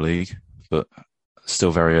played in the league, but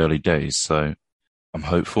still very early days. So I'm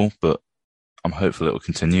hopeful, it will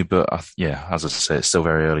continue. But as I say, it's still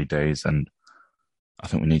very early days, and I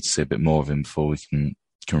think we need to see a bit more of him before we can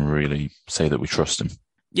really say that we trust him.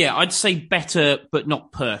 Yeah, I'd say better, but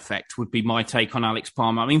not perfect would be my take on Alex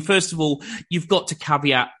Palmer. I mean, first of all, you've got to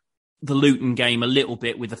caveat the Luton game a little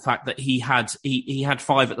bit with the fact that he had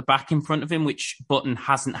 5 at the back in front of him, which Button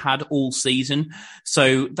hasn't had all season.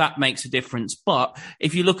 So that makes a difference. But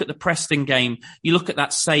if you look at the Preston game, you look at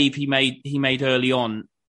that save he made early on,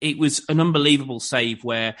 it was an unbelievable save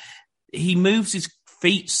where he moves his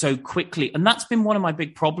feet so quickly. And that's been one of my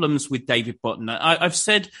big problems with David Button. I've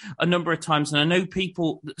said a number of times, and I know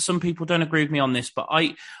some people don't agree with me on this, but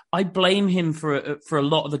I blame him for a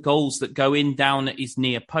lot of the goals that go in down at his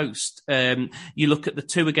near post. You look at the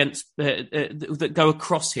 2 against that go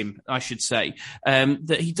across him, I should say,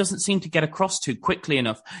 that he doesn't seem to get across to quickly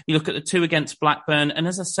enough. You look at the 2 against Blackburn, and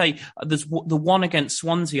as I say, there's the 1 against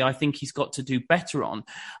Swansea. I think he's got to do better on.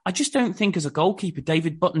 I just don't think as a goalkeeper,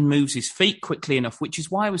 David Button moves his feet quickly enough, which is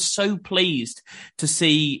why I was so pleased to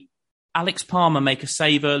see Alex Palmer make a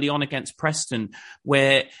save early on against Preston,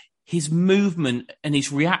 where his movement and his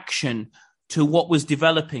reaction to what was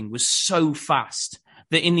developing was so fast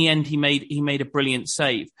that in the end he made a brilliant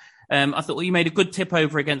save. I thought he made a good tip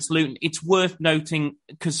over against Luton. It's worth noting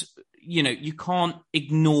because you can't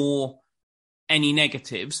ignore any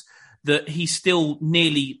negatives, that he still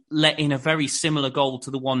nearly let in a very similar goal to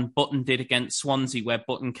the one Button did against Swansea, where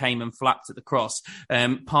Button came and flapped at the cross.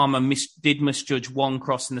 Palmer did misjudge one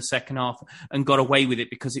cross in the second half and got away with it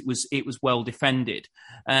because it was well defended.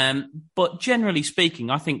 But generally speaking,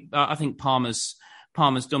 I think Palmer's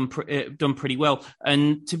done pretty well.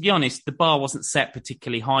 And to be honest, the bar wasn't set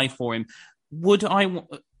particularly high for him. Would I,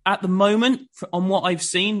 at the moment, on what I've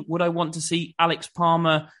seen, would I want to see Alex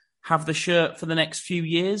Palmer have the shirt for the next few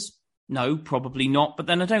years? No, probably not. But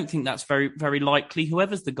then I don't think that's very, very likely,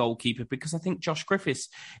 whoever's the goalkeeper, because I think Josh Griffiths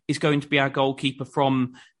is going to be our goalkeeper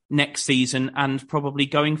from next season and probably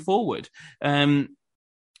going forward. I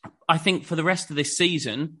think for the rest of this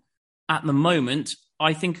season, at the moment,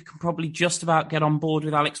 I think I can probably just about get on board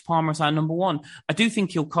with Alex Palmer as our number 1. I do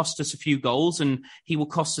think he'll cost us a few goals, and he will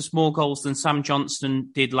cost us more goals than Sam Johnston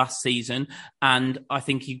did last season. And I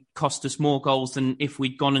think he cost us more goals than if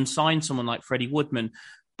we'd gone and signed someone like Freddie Woodman.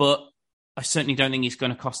 But I certainly don't think he's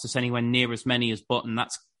going to cost us anywhere near as many as Button.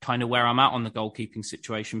 That's kind of where I'm at on the goalkeeping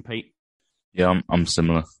situation, Pete. Yeah, I'm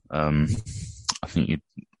similar. I think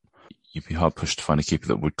you'd be hard pushed to find a keeper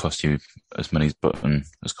that would cost you as many as Button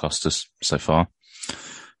has cost us so far.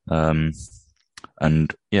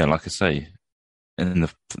 And yeah, like I say, in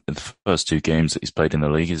the first 2 games that he's played in the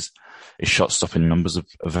league, his shot stopping numbers are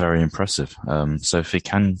very impressive. So if he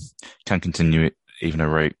can continue it even a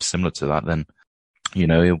rate similar to that, then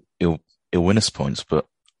he'll win us points, but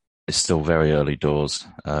it's still very early doors.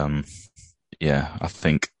 I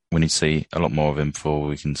think we need to see a lot more of him before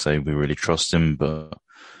we can say we really trust him. But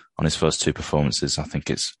on his first 2 performances, I think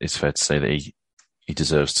it's fair to say that he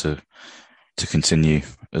deserves to continue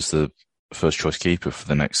as the first choice keeper for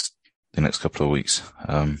the next couple of weeks.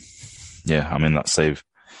 I mean, that save,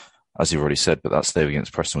 as you've already said, but that save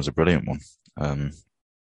against Preston was a brilliant one,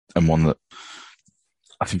 and one that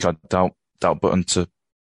I think I doubt Button to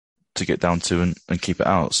get down to and keep it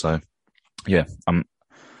out. So yeah, I'm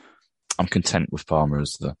content with Palmer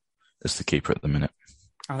as the keeper at the minute.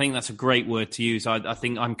 I think that's a great word to use. I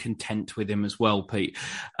think I'm content with him as well, Pete.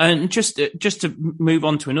 And just to move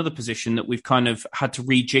on to another position that we've kind of had to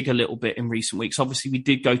rejig a little bit in recent weeks. Obviously, we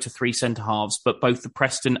did go to 3 centre-halves, but both the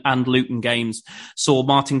Preston and Luton games saw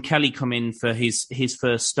Martin Kelly come in for his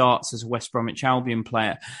first starts as a West Bromwich Albion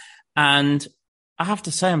player. And I have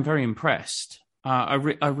to say I'm very impressed. I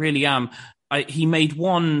really am. He made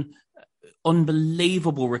one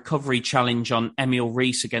unbelievable recovery challenge on Emile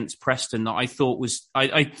Rees against Preston that I thought was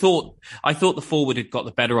I thought the forward had got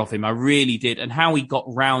the better of him. I really did. And how he got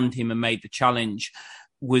round him and made the challenge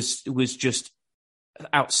was just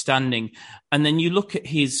outstanding. And then you look at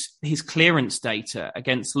his clearance data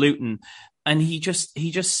against Luton, and he just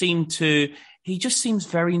seems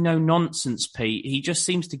very no nonsense, Pete. He just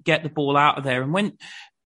seems to get the ball out of there. And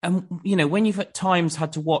when you've at times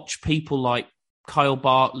had to watch people like Kyle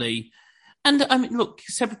Bartley And I mean, look,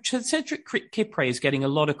 Cedric Kipre is getting a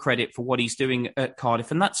lot of credit for what he's doing at Cardiff,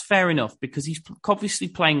 and that's fair enough because he's obviously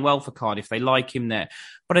playing well for Cardiff. They like him there,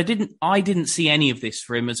 but I didn't see any of this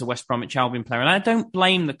for him as a West Bromwich Albion player, and I don't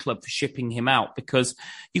blame the club for shipping him out because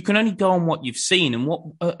you can only go on what you've seen,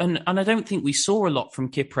 and I don't think we saw a lot from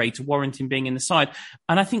Kipre to warrant him being in the side,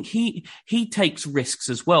 and I think he takes risks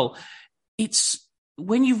as well. It's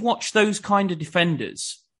when you've watched those kind of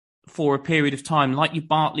defenders for a period of time, like your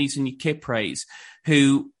Bartleys and your Kiprays,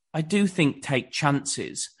 who I do think take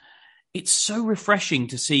chances. It's so refreshing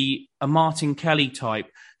to see a Martin Kelly type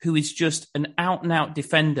who is just an out-and-out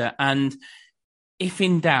defender and, if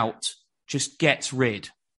in doubt, just gets rid.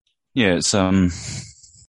 Yeah, it's I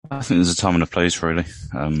think there's a time and a place, really.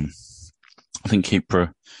 I think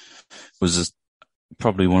Kipre was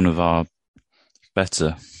probably one of our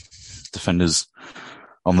better defenders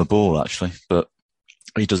on the ball, actually, but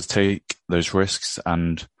he does take those risks,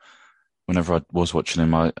 and whenever I was watching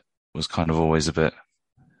him, I was kind of always a bit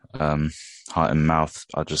heart in mouth.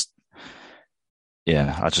 I just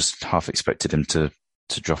half expected him to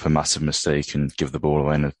drop a massive mistake and give the ball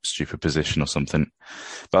away in a stupid position or something.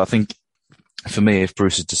 But I think for me, if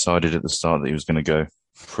Bruce had decided at the start that he was going to go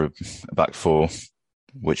for a back four,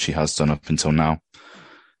 which he has done up until now,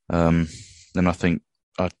 then I think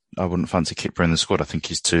I wouldn't fancy Kipre in the squad. I think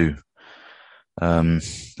he's too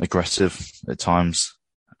aggressive at times.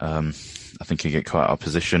 I think he'd get quite out of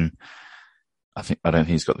position. I don't think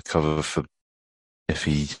he's got the cover for if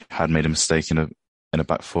he had made a mistake in a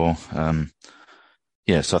back four. So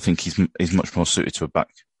I think he's much more suited to a back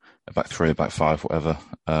three, a back five, whatever.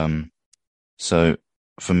 So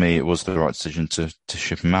for me, it was the right decision to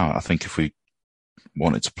ship him out. I think if we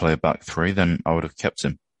wanted to play a back three, then I would have kept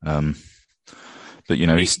him. But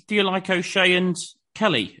do you like O'Shea and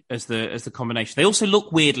Kelly as the combination? They also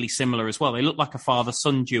look weirdly similar as well. They look like a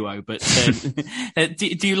father-son duo. But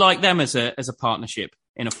do you like them as a partnership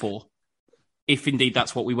in a four? If indeed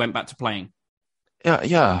that's what we went back to playing.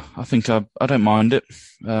 Yeah. I think I don't mind it.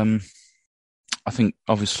 I think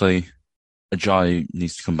obviously Ajayi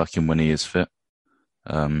needs to come back in when he is fit.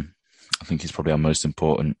 I think he's probably our most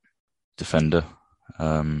important defender.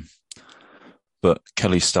 But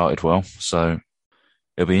Kelly started well, so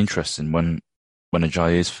it'll be interesting when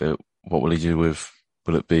Ajayi is fit. What will he do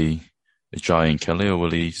will it be Ajayi and Kelly, or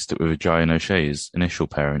will he stick with Ajayi and O'Shea as initial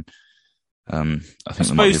pairing? I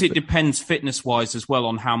suppose it depends fitness-wise as well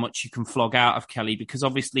on how much you can flog out of Kelly, because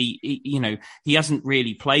obviously, he hasn't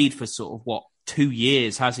really played for sort of 2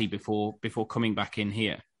 years, has he, before coming back in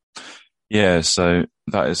here? Yeah, so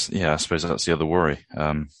that is, I suppose that's the other worry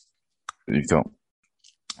that you've got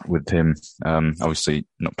with him. Obviously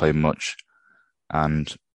not played much,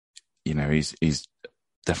 and he's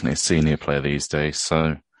definitely a senior player these days.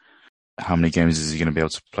 So how many games is he going to be able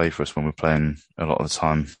to play for us when we're playing a lot of the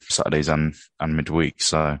time Saturdays and midweek?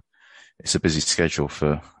 So it's a busy schedule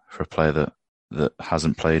for a player that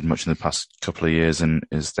hasn't played much in the past couple of years and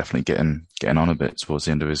is definitely getting on a bit towards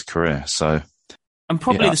the end of his career. So, and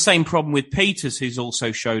probably the same problem with Peters, who's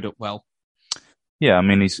also showed up well. Yeah, I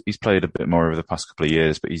mean he's played a bit more over the past couple of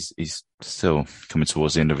years, but he's still coming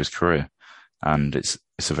towards the end of his career, and it's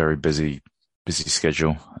a very busy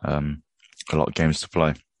schedule. A lot of games to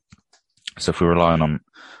play. So if we're relying on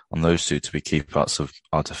those two to be key parts of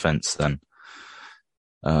our defence, then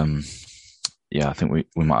I think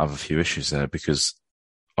we might have a few issues there, because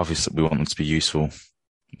obviously we want them to be useful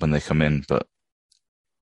when they come in, but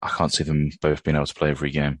I can't see them both being able to play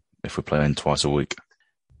every game if we're playing twice a week.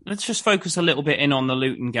 Let's just focus a little bit in on the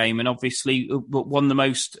Luton game, and obviously one of the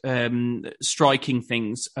most striking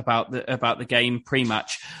things about the game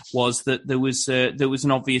pre-match was that there was an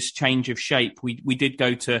obvious change of shape. We did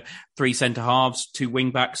go to 3 centre halves, 2 wing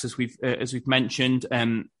backs, as we've mentioned.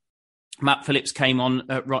 Matt Phillips came in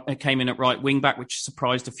at right wing back, which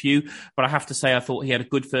surprised a few, but I have to say I thought he had a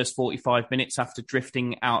good first 45 minutes after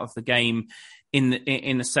drifting out of the game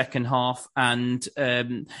in the second half, and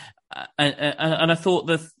I thought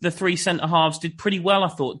the 3 centre halves did pretty well. I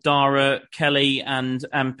thought Dara, Kelly, and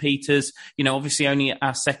Peters. Obviously only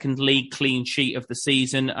our second league clean sheet of the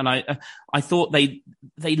season, and I thought they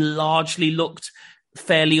largely looked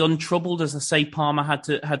fairly untroubled. As I say, Palmer had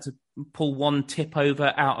to pull one tip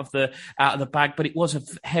over out of the bag, but it was a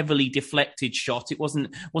heavily deflected shot. It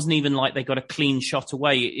wasn't even like they got a clean shot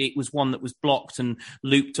away. It was one that was blocked and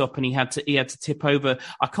looped up, and he had to tip over.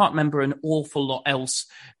 I can't remember an awful lot else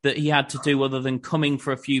that he had to do other than coming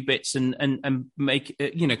for a few bits and make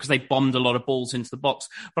because they bombed a lot of balls into the box.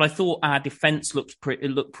 But I thought our defence looked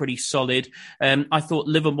pretty solid. I thought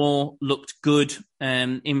Livermore looked good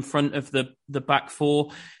in front of the back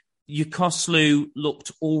four. Yokoslu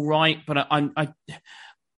looked all right, but I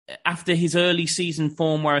after his early season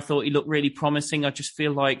form where I thought he looked really promising, I just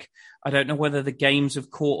feel like I don't know whether the games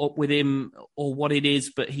have caught up with him or what it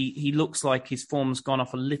is, but he looks like his form's gone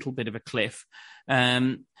off a little bit of a cliff.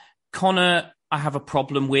 Connor, I have a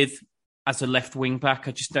problem with as a left wing back.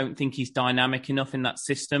 I just don't think he's dynamic enough in that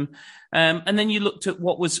system. And then you looked at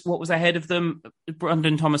what was ahead of them.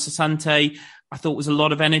 Brandon Thomas-Asante, I thought was a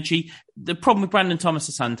lot of energy. The problem with Brandon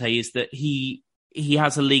Thomas-Asante is that he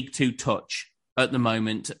has a League Two touch at the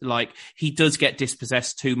moment. Like, he does get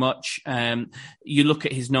dispossessed too much. You look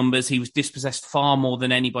at his numbers, he was dispossessed far more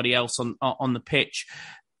than anybody else on the pitch.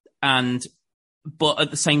 But at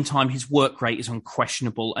the same time, his work rate is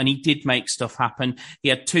unquestionable, and he did make stuff happen. He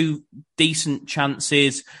had 2 decent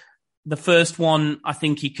chances. The first one, I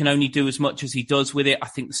think he can only do as much as he does with it. I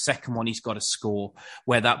think the second one, he's got to score,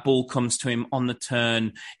 where that ball comes to him on the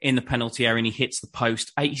turn in the penalty area and he hits the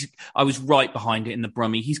post. I was right behind it in the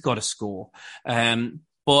Brummie. He's got to score.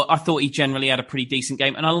 But I thought he generally had a pretty decent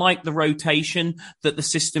game. And I like the rotation that the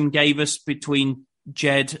system gave us between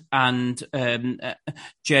Jed, Brandon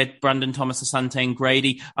Thomas-Asante and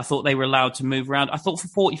Grady. I thought they were allowed to move around. I thought for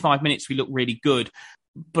 45 minutes we looked really good,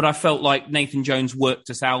 but I felt like Nathan Jones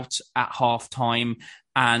worked us out at half time.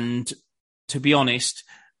 And to be honest,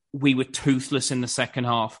 we were toothless in the second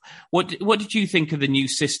half. What did you think of the new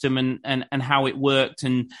system and how it worked?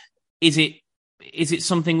 And is it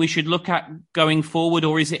something we should look at going forward,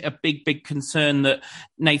 or is it a big concern that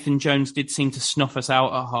Nathan Jones did seem to snuff us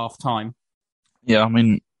out at half time? Yeah, I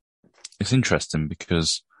mean, it's interesting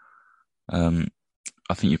because I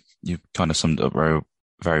think you kind of summed it up very,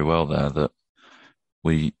 very well there, that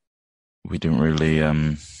we didn't really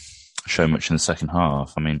show much in the second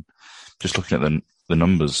half. I mean, just looking at the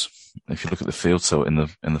numbers, if you look at the field tilt in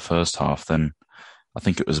the first half, then I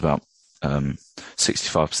think it was about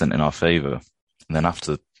 65% in our favour. And then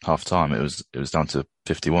after half time, it was down to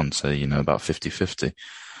 51, so about 50-50.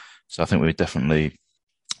 So I think we definitely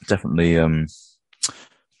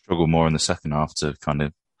struggle more in the second half to kind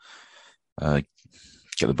of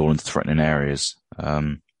get the ball into threatening areas.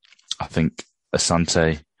 I think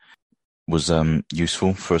Asante was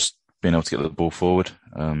useful for us being able to get the ball forward.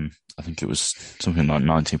 I think it was something like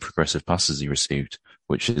 19 progressive passes he received,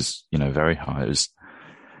 which is very high. It was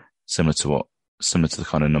similar to the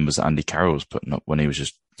kind of numbers that Andy Carroll was putting up when he was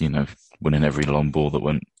just winning every long ball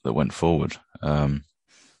that went forward.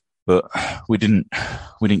 But we didn't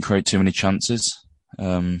create too many chances.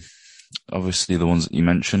 Obviously the ones that you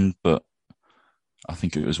mentioned, but I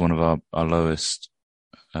think it was one of our lowest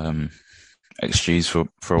XGs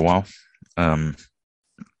for a while.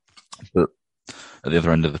 But at the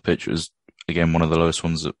other end of the pitch, it was again one of the lowest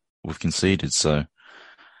ones that we've conceded. So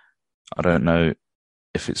I don't know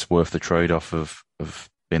if it's worth the trade-off of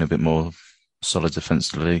being a bit more solid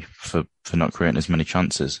defensively for not creating as many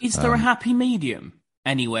chances. Is there a happy medium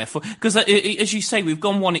anywhere because as you say, we've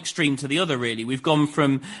gone one extreme to the other, really. We've gone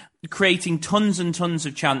from creating tons and tons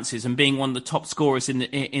of chances and being one of the top scorers in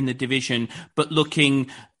the division, but looking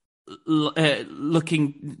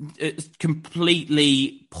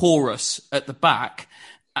completely porous at the back,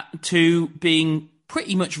 to being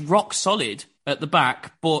pretty much rock solid at the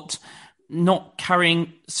back, but not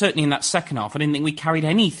carrying, certainly in that second half, I didn't think we carried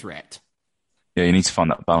any threat. Yeah, you need to find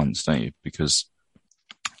that balance, don't you? Because,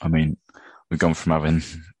 I mean, we've gone from having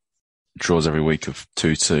draws every week of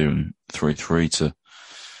 2-2 and 3-3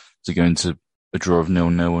 to going to a draw of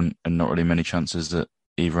 0-0 and not really many chances at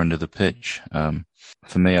either end of the pitch.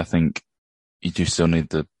 For me, I think you do still need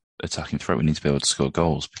the attacking threat. We need to be able to score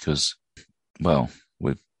goals because, well,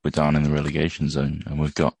 we're down in the relegation zone and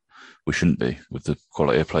we shouldn't be. With the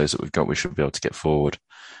quality of players that we've got, we should be able to get forward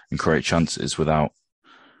and create chances without...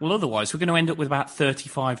 Well, otherwise, we're going to end up with about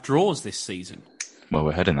 35 draws this season. Well,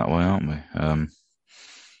 we're heading that way, aren't we?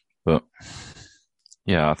 But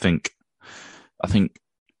yeah, I think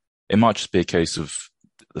it might just be a case of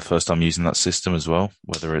the first time using that system as well,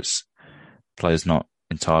 whether it's players not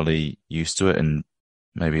entirely used to it and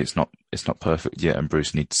maybe it's not perfect yet, and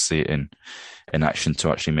Bruce needs to see it in action to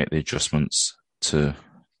actually make the adjustments to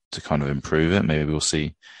kind of improve it. Maybe we'll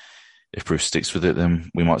see if Bruce sticks with it, then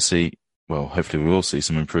we might see, well, hopefully we will see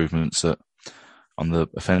some improvements on the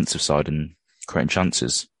offensive side and creating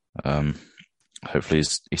chances. Hopefully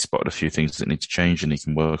he spotted a few things that need to change and he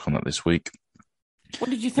can work on that this week. What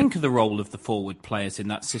did you think of the role of the forward players in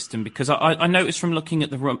that system? Because I noticed from looking at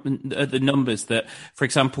the numbers that, for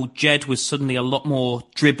example, Jed was suddenly a lot more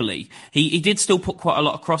dribbly. He did still put quite a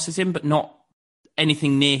lot of crosses in, but not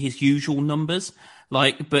anything near his usual numbers.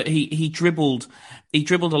 But he dribbled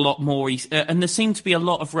a lot more. And there seemed to be a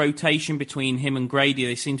lot of rotation between him and Grady.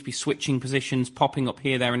 They seemed to be switching positions, popping up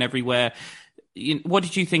here, there, and everywhere. What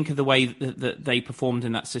did you think of the way that they performed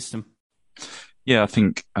in that system? Yeah, I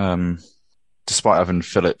think despite having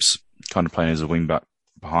Phillips kind of playing as a wing back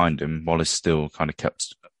behind him, Wallace still kind of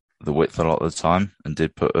kept the width a lot of the time and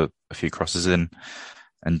did put a few crosses in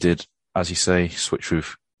and did, as you say, switch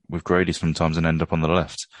with Grady sometimes and end up on the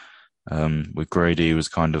left. With Grady, he was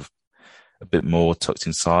kind of a bit more tucked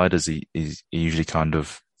inside, as he usually kind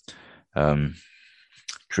of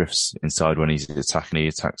drifts inside when he's attacking. He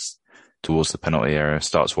attacks towards the penalty area,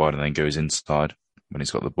 starts wide and then goes inside when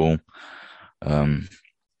he's got the ball.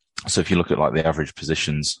 So if you look at like the average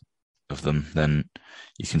positions of them, then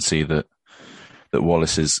you can see that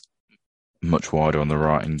Wallace is much wider on the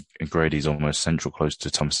right and Grady's almost central, close to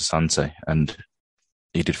Thomas Asante. And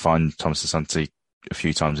he did find Thomas Asante a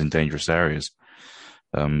few times in dangerous areas,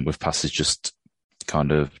 with passes just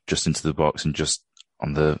into the box and just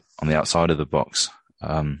on the outside of the box,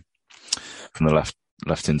 from the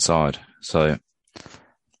left inside. So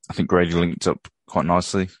I think Grady linked up quite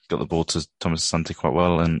nicely, got the ball to Thomas Asante quite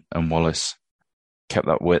well, and Wallace kept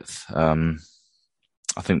that width. I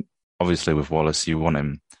think obviously with Wallace, you want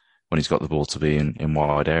him when he's got the ball to be in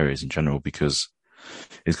wide areas in general, because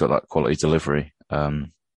he's got that quality delivery.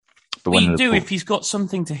 But when you do, if he's got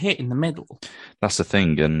something to hit in the middle. That's the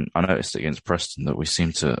thing, and I noticed against Preston that we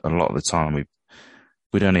seem to, a lot of the time,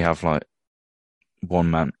 we'd only have like one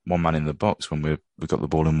man in the box when we've got the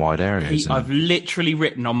ball in wide areas. I've literally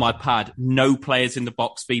written on my pad, no players in the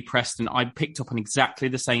box v Preston. I picked up on exactly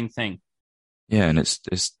the same thing. Yeah, and it's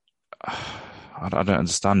I don't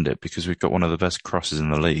understand it, because we've got one of the best crosses in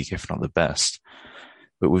the league, if not the best,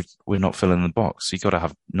 but we're not filling the box. You've got to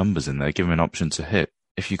have numbers in there, give him an option to hit.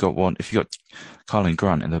 If you got Carlin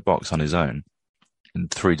Grant in the box on his own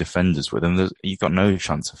and three defenders with him, you've got no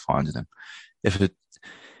chance of finding him. If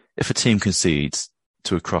a team concedes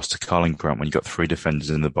to a cross to Carlin Grant when you've got three defenders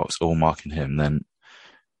in the box all marking him, then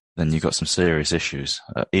you've got some serious issues,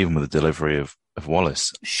 even with the delivery of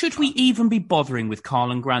Wallace. Should we even be bothering with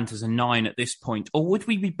Carlin Grant as a 9 at this point? Or would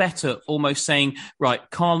we be better almost saying, right,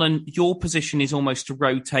 Carlin, your position is almost to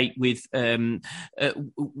rotate with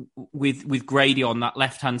Grady on that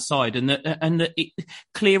left-hand side, and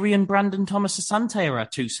Cleary and Brandon Thomas Asante are our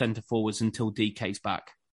two centre forwards until DK's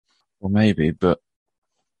back? Well, maybe, but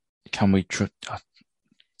can we...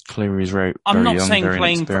 Cleary's very young, very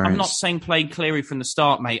inexperienced. I'm not saying playing Cleary from the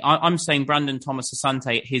start, mate. I'm saying Brandon Thomas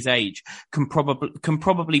Asante at his age can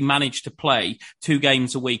probably manage to play 2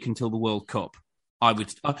 games a week until the World Cup. I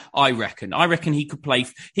reckon he could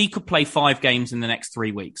play 5 games in the next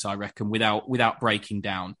 3 weeks. I reckon without breaking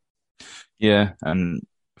down. Yeah, and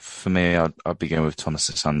for me, I'd be going with Thomas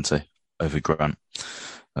Asante over Grant,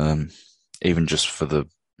 even just for the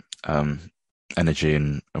energy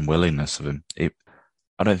and willingness of him.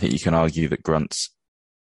 I don't think you can argue that Grant's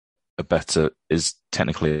is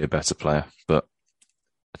technically a better player, but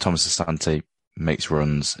Thomas Asante makes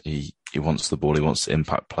runs. He wants the ball. He wants to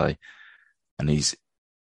impact play, and he's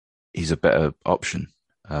a better option.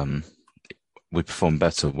 We perform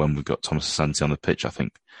better when we've got Thomas Asante on the pitch. I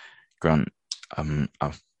think Grant,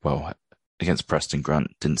 against Preston,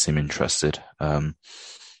 Grant didn't seem interested. There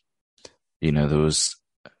was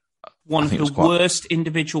one of the worst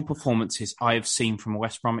individual performances I have seen from a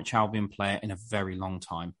West Bromwich Albion player in a very long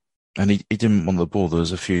time. And he didn't want the ball. There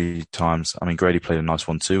was a few times. I mean, Grady played a nice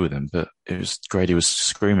 1-2 with him, but Grady was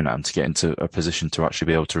screaming at him to get into a position to actually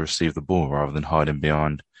be able to receive the ball rather than hiding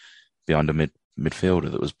behind a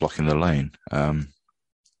midfielder that was blocking the lane.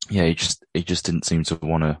 He just didn't seem to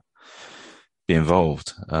want to be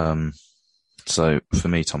involved. So for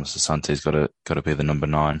me, Thomas Asante's got to be the number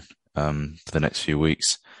 9 for the next few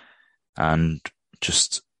weeks. And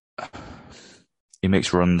just, he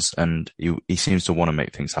makes runs and he seems to want to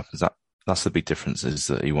make things happen. That's the big difference, is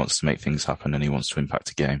that he wants to make things happen and he wants to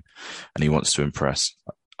impact a game and he wants to impress.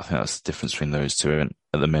 I think that's the difference between those two. And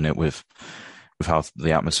at the minute, with how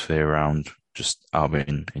the atmosphere around just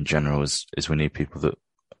Albion in general is we need people that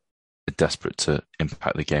are desperate to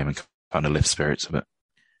impact the game and kind of lift spirits of it.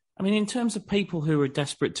 I mean, in terms of people who are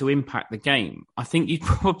desperate to impact the game, I think you'd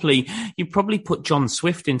probably put John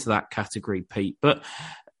Swift into that category, Pete. But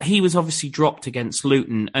he was obviously dropped against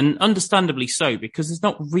Luton, and understandably so, because there's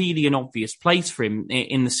not really an obvious place for him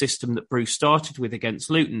in the system that Bruce started with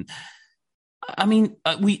against Luton. I mean,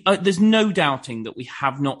 there's no doubting that we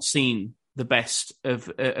have not seen the best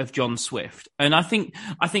of John Swift. And I think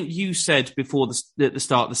you said before the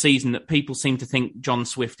start of the season that people seem to think John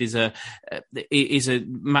Swift is a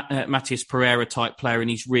Matheus Pereira type player, and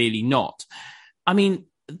he's really not. I mean,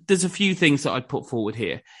 there's a few things that I'd put forward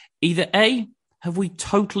here. Either A, have we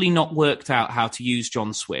totally not worked out how to use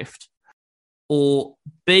John Swift? Or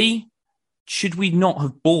B, should we not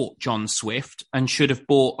have bought John Swift and should have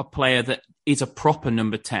bought a player that is a proper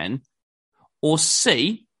number 10? Or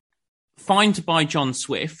C, fine to buy John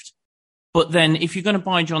Swift, but then if you're going to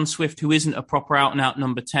buy John Swift, who isn't a proper out-and-out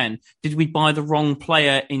number 10, did we buy the wrong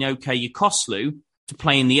player in OK Yokoslu to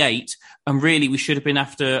play in the 8? And really, we should have been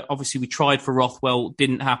after, obviously, we tried for Rothwell,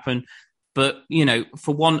 didn't happen. But,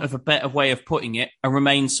 for want of a better way of putting it, a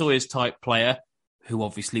Romain Sawyers type player, who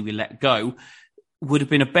obviously we let go, would have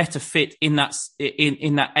been a better fit in that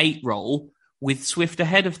 8 role with Swift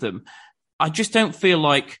ahead of them. I just don't feel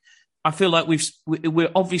like... I feel like we're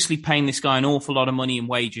obviously paying this guy an awful lot of money in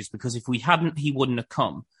wages, because if we hadn't, he wouldn't have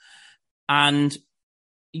come. And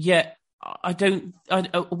yet,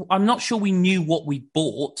 I'm not sure we knew what we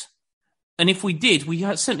bought. And if we did, we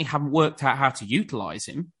certainly haven't worked out how to utilise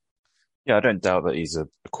him. Yeah, I don't doubt that he's a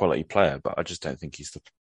quality player, but I just don't think he's the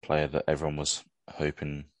player that everyone was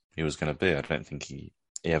hoping he was going to be. I don't think he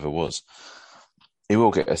ever was. He will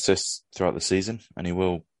get assists throughout the season, and he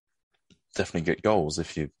will definitely get goals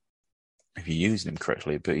if you use him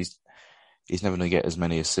correctly, but he's never going to get as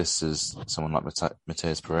many assists as someone like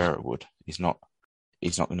Mateus Pereira would. He's not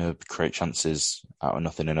going to create chances out of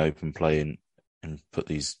nothing in open play and put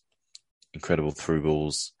these incredible through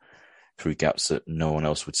balls through gaps that no one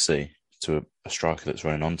else would see to a striker that's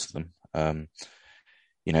running onto them.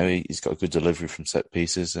 He's got a good delivery from set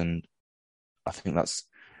pieces, and I think that's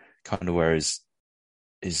kind of where his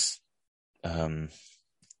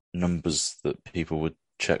numbers that people would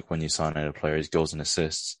check when you sign a player, his goals and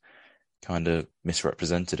assists, kind of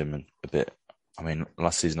misrepresented him a bit. I mean,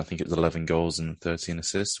 last season I think it was 11 goals and 13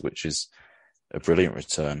 assists, which is a brilliant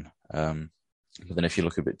return. But then if you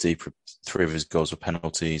look a bit deeper, 3 of his goals were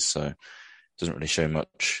penalties, so it doesn't really show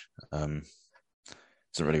much. Doesn't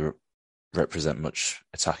really represent much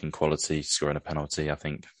attacking quality, scoring a penalty. I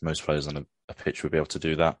think most players on a pitch would be able to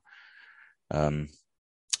do that.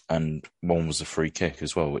 And one was a free kick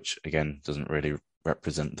as well, which again doesn't really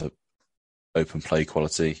represent the open play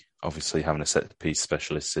quality. Obviously, having a set piece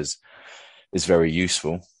specialist is very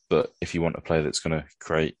useful, but if you want a player that's going to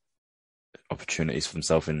create opportunities for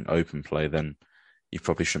himself in open play, then you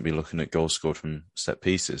probably shouldn't be looking at goals scored from set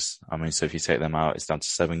pieces. I mean, so if you take them out, it's down to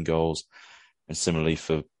 7 goals. And similarly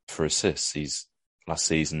for assists, last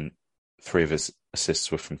season 3 of his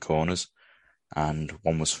assists were from corners, and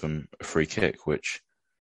 1 was from a free kick, which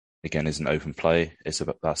again isn't open play.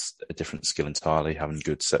 That's a different skill entirely, having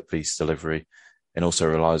good set piece delivery, and also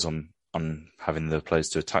relies on having the players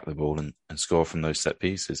to attack the ball and score from those set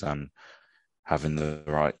pieces, and having the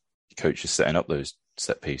right coaches setting up those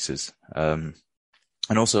set pieces.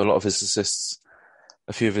 And also a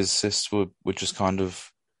few of his assists were just kind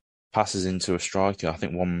of passes into a striker. I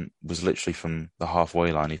think one was literally from the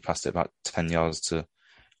halfway line. He passed it about 10 yards to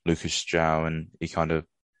Lucas João, and he kind of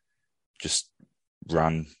just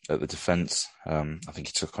ran at the defence. I think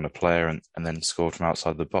he took on a player and then scored from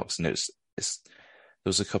outside the box. And there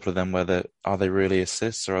was a couple of them where are they really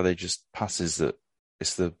assists, or are they just passes that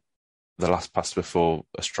it's the last pass before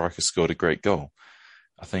a striker scored a great goal?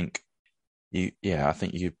 I think you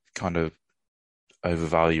kind of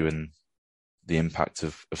overvaluing the impact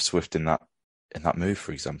of Swift in that move.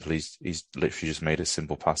 For example, he's literally just made a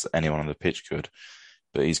simple pass that anyone on the pitch could,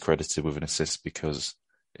 but he's credited with an assist because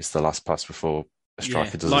it's the last pass before a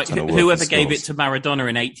striker does a ton of work. Whoever gave it to Maradona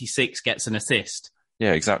in '86 gets an assist.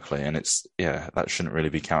 Yeah, exactly. And that shouldn't really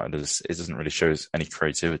be counted as, it doesn't really show any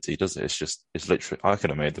creativity, does it? It's literally, I could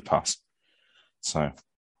have made the pass. So,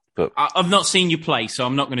 but I've not seen you play, so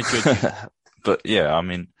I'm not going to judge you. But yeah, I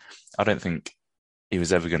mean, I don't think he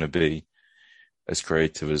was ever going to be as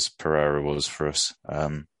creative as Pereira was for us.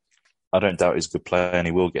 I don't doubt he's a good player and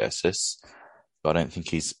he will get assists, but I don't think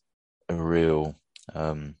he's a real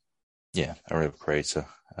creator.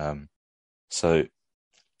 So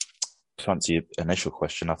to answer your initial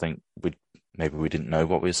question, I think we didn't know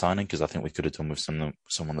what we were signing, because I think we could have done with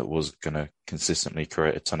someone that was going to consistently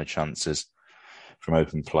create a ton of chances from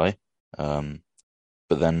open play.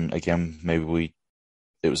 But then again,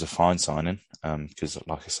 it was a fine signing, because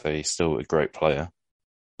like I say, he's still a great player.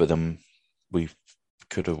 But then we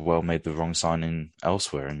could have well made the wrong signing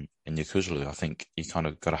elsewhere in Yokoslu. I think you kind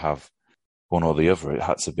of got to have one or the other. It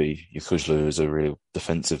had to be Yokoslu as a real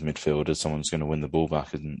defensive midfielder, someone's going to win the ball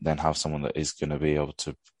back, and then have someone that is going to be able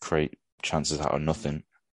to create chances out of nothing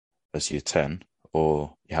as your 10,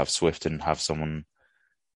 or you have Swift and have someone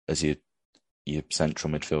as your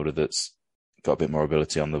central midfielder that's got a bit more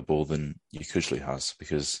ability on the ball than Yokoslu has,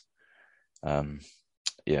 because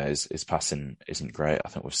yeah, his passing isn't great. I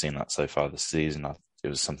think we've seen that so far this season. It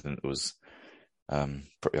was something that was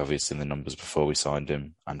pretty obvious in the numbers before we signed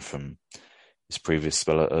him and from his previous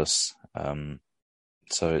spell at us.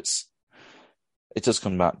 So it does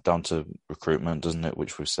come back down to recruitment, doesn't it?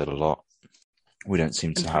 Which we've said a lot. We don't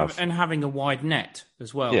seem to have... And having a wide net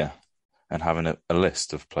as well. Yeah, and having a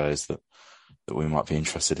list of players that we might be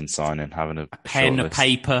interested in signing, having a pen, a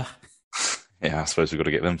paper. Yeah, I suppose we've got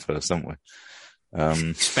to get them first, haven't we?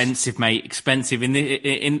 Expensive, mate. Expensive in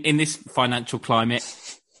this financial climate.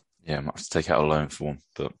 Yeah, I might have to take out a loan for one.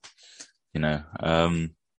 But,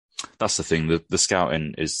 that's the thing. The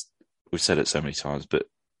scouting is, we've said it so many times, but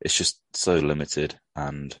it's just so limited.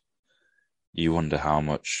 And you wonder how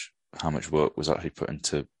much work was actually put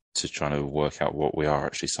into trying to work out what we are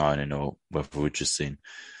actually signing, or whether we've just seen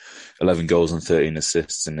 11 goals and 13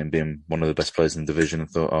 assists and then being one of the best players in the division and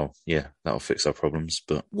thought, oh yeah, that'll fix our problems.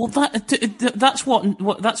 But that's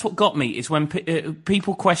what got me is when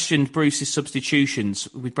people questioned Bruce's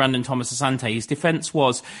substitutions with Brandon Thomas Asante. His defence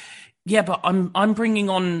was, yeah, but I'm bringing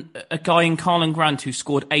on a guy in Karlan Grant who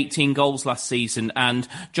scored 18 goals last season, and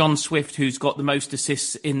John Swift who's got the most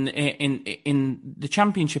assists in the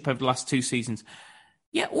Championship over the last 2 seasons.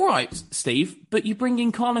 Yeah, all right, Steve, but you're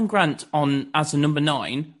bringing Karlan Grant on as a number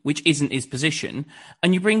 9, which isn't his position,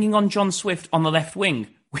 and you're bringing on John Swift on the left wing,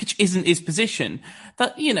 which isn't his position.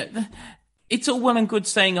 That, it's all well and good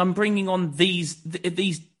saying I'm bringing on these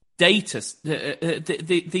data,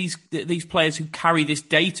 these players who carry this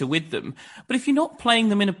data with them, but if you're not playing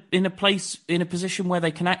them in a position where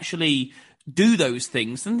they can actually do those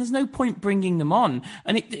things, then there's no point bringing them on.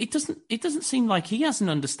 And it doesn't seem like he has an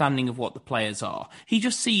understanding of what the players are. He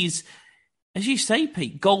just sees, as you say,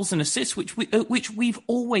 Pete, goals and assists, which we've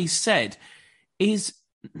always said is,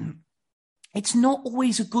 it's not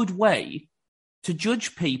always a good way to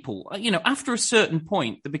judge people. After a certain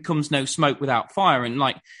point, there becomes no smoke without fire. And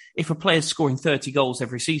like, if a player's scoring 30 goals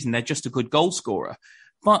every season, they're just a good goal scorer.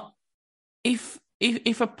 But if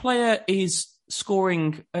a player is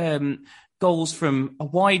scoring goals from a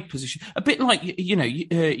wide position, a bit like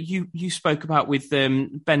you spoke about with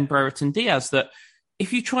Ben Brereton Diaz, that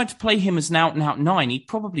if you tried to play him as an out-and-out 9, he'd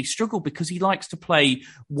probably struggle because he likes to play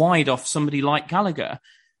wide off somebody like Gallagher.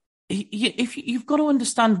 If you've got to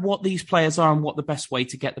understand what these players are and what the best way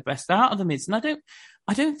to get the best out of them is, and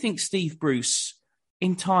I don't think Steve Bruce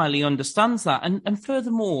entirely understands that. And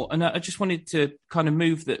furthermore, and I just wanted to kind of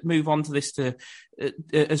move on to this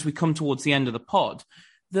as we come towards the end of the pod,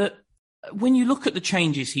 that when you look at the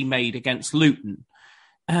changes he made against Luton,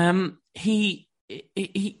 he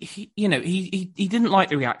didn't like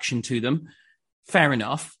the reaction to them. Fair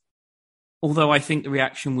enough. Although I think the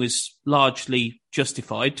reaction was largely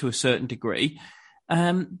justified to a certain degree.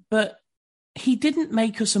 But he didn't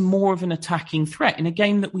make us more of an attacking threat in a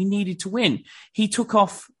game that we needed to win. He took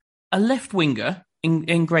off a left winger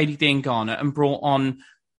in Grady Diangana and brought on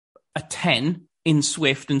a 10 in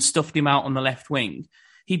Swift and stuffed him out on the left wing.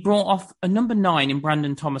 He brought off a number 9 in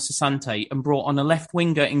Brandon Thomas Asante and brought on a left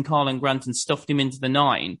winger in Karlan Grant and stuffed him into the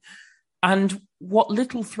 9. And what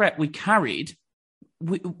little threat we carried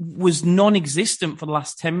was non-existent for the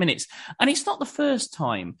last 10 minutes. And it's not the first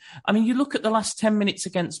time. I mean, you look at the last 10 minutes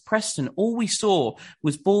against Preston, all we saw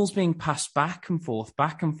was balls being passed back and forth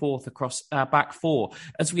across our back four,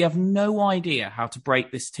 as we have no idea how to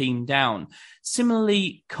break this team down.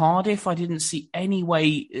 Similarly, Cardiff, I didn't see any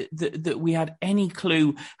way that we had any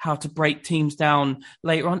clue how to break teams down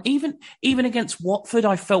later on. Even against Watford,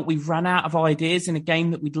 I felt we ran out of ideas in a game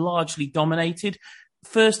that we'd largely dominated.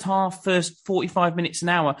 First half, first 45 minutes, an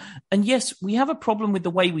hour. And yes, we have a problem with the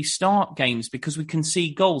way we start games because we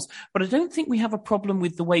concede goals, but I don't think we have a problem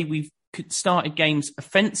with the way we've started games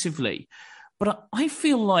offensively. But I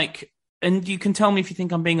feel like, and you can tell me if you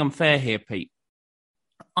think I'm being unfair here, Pete,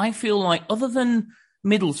 I feel like other than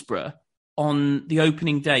Middlesbrough on the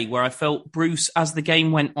opening day, where I felt Bruce, as the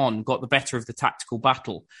game went on, got the better of the tactical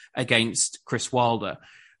battle against Chris Wilder.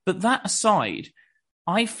 But that aside,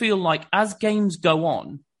 I feel like as games go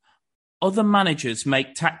on, other managers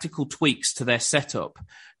make tactical tweaks to their setup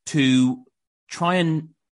to try and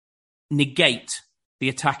negate the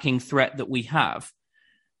attacking threat that we have.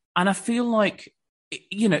 And I feel like,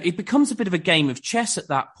 it becomes a bit of a game of chess at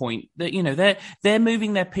that point, that, they're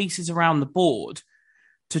moving their pieces around the board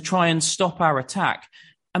to try and stop our attack.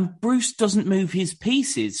 And Bruce doesn't move his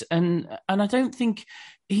pieces. And I don't think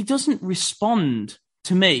he doesn't respond,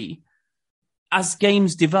 to me, as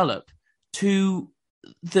games develop, to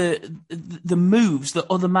the moves that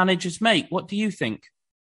other managers make. What do you think?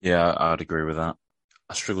 Yeah, I'd agree with that.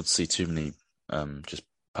 I struggle to see too many just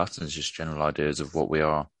patterns, just general ideas of what we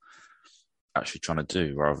are actually trying to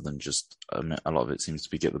do, rather than just a lot of it seems to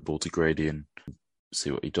be get the ball to Grady and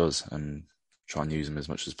see what he does and try and use him as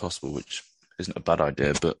much as possible, which isn't a bad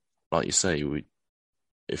idea. But like you say,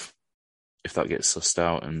 if that gets sussed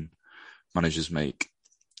out and managers make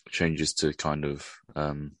changes to kind of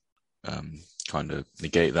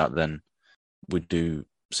negate that, then we do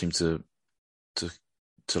seem to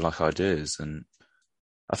lack ideas. And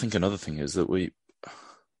I think another thing is that we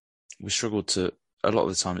struggle to, a lot of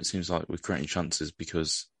the time it seems like we're creating chances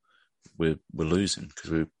because we're losing,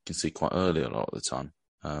 because we can see quite early a lot of the time.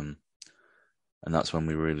 And that's when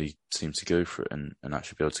we really seem to go for it and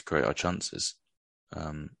actually be able to create our chances.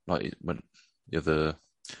 Like when the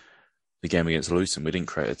game against Luton, we didn't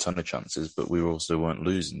create a ton of chances, but we also weren't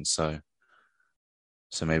losing. So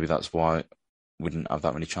maybe that's why we didn't have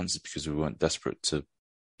that many chances, because we weren't desperate to.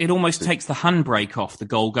 It almost takes the handbrake off the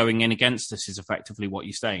goal going in against us, is effectively what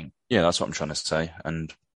you're saying. Yeah, that's what I'm trying to say,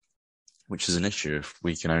 and which is an issue if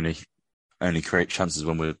we can only create chances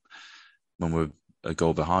when we're a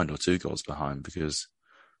goal behind or 2 goals behind. Because,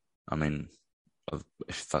 I mean,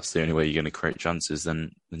 if that's the only way you're going to create chances,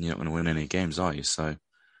 then you're not going to win any games, are you? So,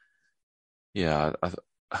 yeah,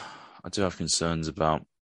 I do have concerns about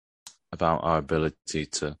our ability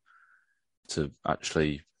to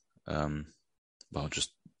actually,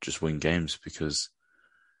 just win games, because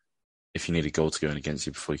if you need a goal to go in against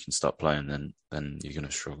you before you can start playing, then you're going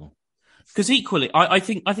to struggle. Because equally, I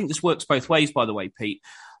think this works both ways, by the way, Pete.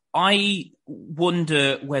 I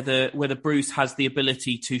wonder whether Bruce has the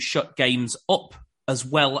ability to shut games up as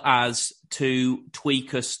well as to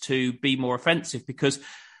tweak us to be more offensive. Because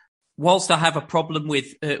whilst I have a problem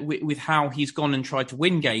with how he's gone and tried to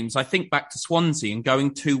win games, I think back to Swansea and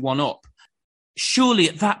going 2-1 up. Surely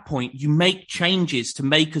at that point, you make changes to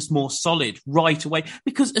make us more solid right away.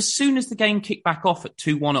 Because as soon as the game kicked back off at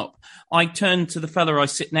 2-1 up, I turned to the fella I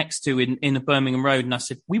sit next to in a Birmingham Road and I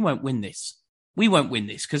said, we won't win this. We won't win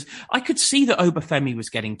this. Because I could see that Obafemi was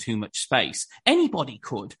getting too much space. Anybody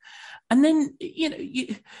could. And then,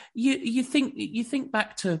 you think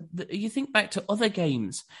back to other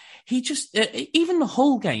games. He just, even the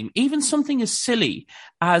whole game, even something as silly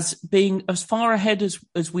as being as far ahead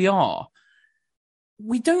as we are,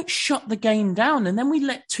 we don't shut the game down, and then we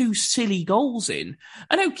let 2 silly goals in.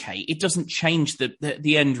 And okay, it doesn't change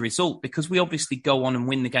the end result, because we obviously go on and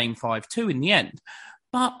win the game 5-2 in the end.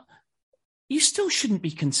 But you still shouldn't be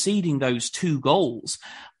conceding those 2 goals.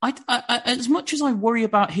 I, as much as I worry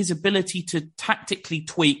about his ability to tactically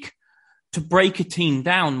tweak to break a team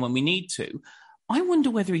down when we need to, I wonder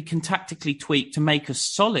whether he can tactically tweak to make us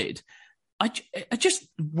solid. I just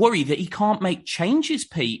worry that he can't make changes,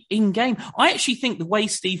 Pete, in game. I actually think the way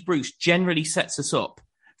Steve Bruce generally sets us up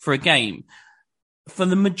for a game, for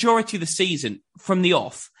the majority of the season, from the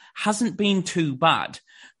off, hasn't been too bad.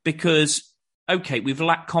 Because, okay, we've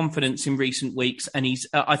lacked confidence in recent weeks, and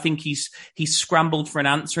I think he's scrambled for an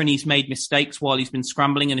answer, and he's made mistakes while he's been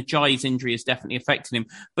scrambling, and Ajayi's injury has definitely affected him.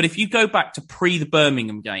 But if you go back to the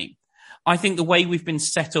Birmingham game, I think the way we've been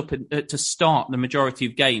set up to start the majority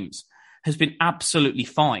of games has been absolutely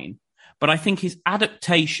fine. But I think his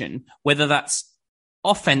adaptation, whether that's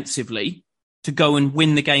offensively to go and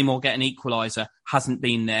win the game or get an equaliser, hasn't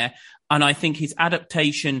been there. And I think his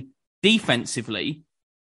adaptation defensively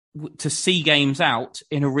to see games out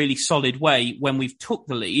in a really solid way when we've took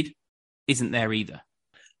the lead isn't there either.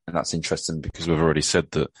 And that's interesting, because we've already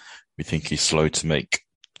said that we think he's slow to make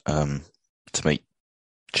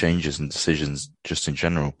changes and decisions just in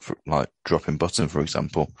general, like dropping Button, for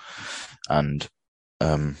example, and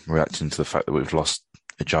reacting to the fact that we've lost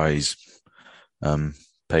Ajayi's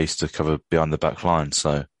pace to cover behind the back line.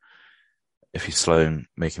 So if he's slow in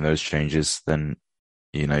making those changes, then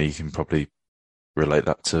you can probably relate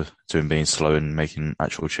that to him being slow in making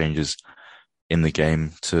actual changes in the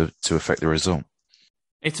game to affect the result.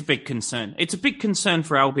 It's a big concern. It's a big concern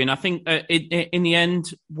for Albion. I think in the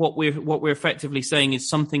end, what we're effectively saying is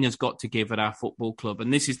something has got to give at our football club,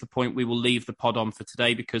 and this is the point we will leave the pod on for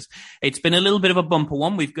today, because it's been a little bit of a bumper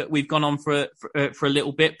one. We've gone on for a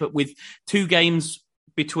little bit, but with 2 games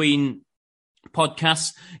between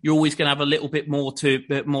podcasts, you're always going to have a little bit more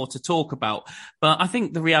to talk about. But I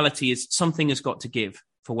think the reality is something has got to give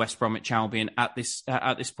for West Bromwich Albion at this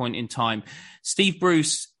point in time. Steve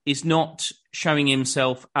Bruce is not showing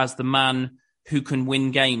himself as the man who can win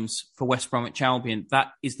games for West Bromwich Albion. That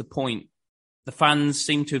is the point. The fans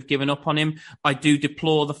seem to have given up on him. I do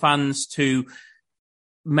deplore the fans to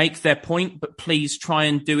make their point, but please try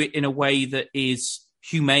and do it in a way that is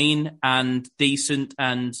humane and decent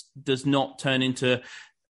and does not turn into,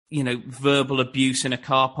 verbal abuse in a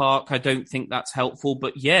car park. I don't think that's helpful.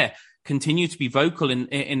 But yeah, continue to be vocal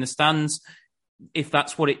in the stands. if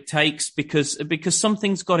that's what it takes, because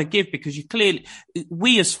something's got to give, because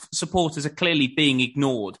we as supporters are clearly being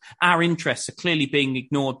ignored. Our interests are clearly being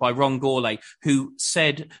ignored by Ron Gourlay, who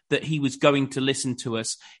said that he was going to listen to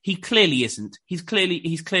us. He clearly isn't. He's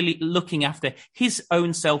clearly looking after his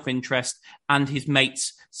own self-interest and his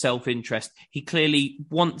mates' self-interest. He clearly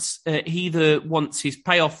wants, he either wants his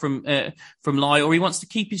payoff from Lie, or he wants to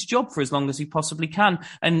keep his job for as long as he possibly can.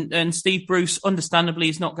 And Steve Bruce, understandably,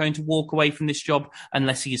 is not going to walk away from this job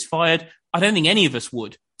unless he is fired. I don't think any of us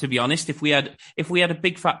would, to be honest. If we had a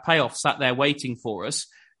big fat payoff sat there waiting for us,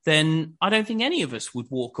 then I don't think any of us would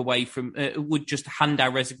walk away from, would just hand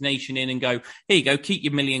our resignation in and go, here you go, keep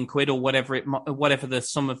your £1 million or whatever the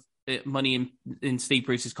sum of money in Steve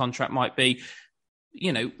Bruce's contract might be.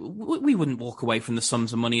 You know, we wouldn't walk away from the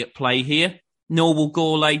sums of money at play here. Nor will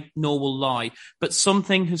Gourlay, nor will Lie. But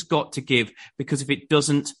something has got to give, because if it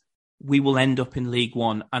doesn't, we will end up in League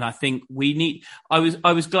One. And I think I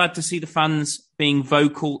was glad to see the fans being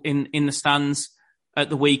vocal in the stands at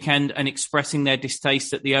the weekend and expressing their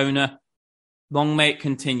distaste at the owner. Long may it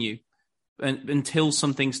continue until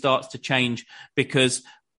something starts to change, because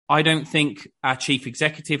I don't think our chief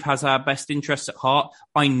executive has our best interests at heart.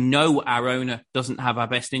 I know our owner doesn't have our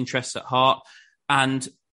best interests at heart. And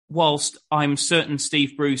whilst I'm certain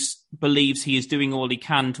Steve Bruce believes he is doing all he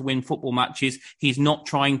can to win football matches, he's not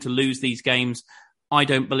trying to lose these games. I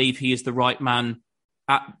don't believe he is the right man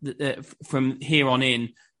from here on in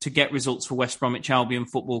to get results for West Bromwich Albion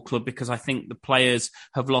Football Club, because I think the players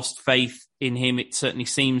have lost faith in him. It certainly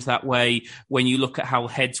seems that way when you look at how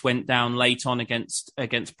heads went down late on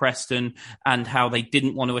against Preston, and how they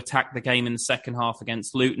didn't want to attack the game in the second half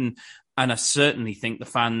against Luton. And I certainly think the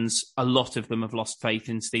fans, a lot of them have lost faith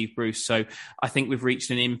in Steve Bruce. So I think we've reached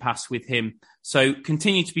an impasse with him. So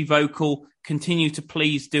continue to be vocal, continue to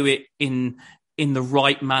please do it in the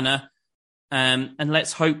right manner. And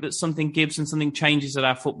let's hope that something gives and something changes at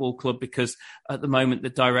our football club, because at the moment, the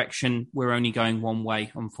direction, we're only going one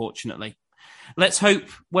way, unfortunately. Let's hope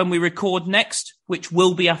when we record next, which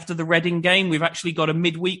will be after the Reading game, we've actually got a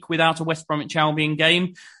midweek without a West Bromwich Albion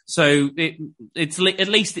game. So at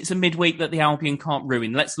least it's a midweek that the Albion can't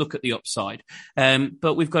ruin. Let's look at the upside.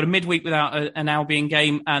 But we've got a midweek without an Albion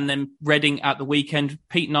game, and then Reading at the weekend.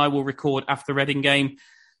 Pete and I will record after the Reading game.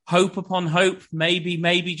 Hope upon hope,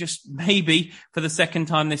 maybe, just maybe, for the second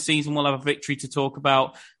time this season, we'll have a victory to talk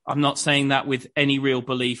about. I'm not saying that with any real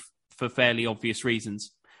belief, for fairly obvious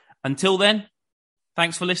reasons. Until then,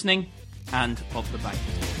 thanks for listening, and off the bank.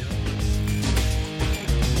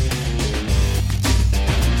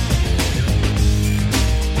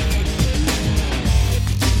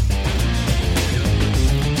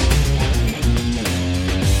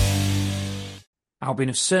 Albion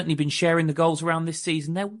have certainly been sharing the goals around this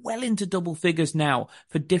season. They're well into double figures now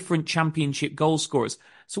for different championship goal scorers.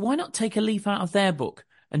 So why not take a leaf out of their book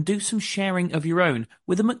and do some sharing of your own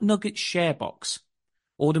with a McNuggets share box?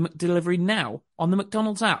 Order McDelivery now on the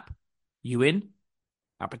McDonald's app. You in?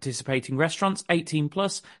 At participating restaurants, 18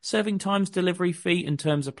 plus, serving times, delivery fee and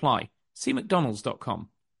terms apply. See mcdonalds.com.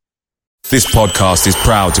 This podcast is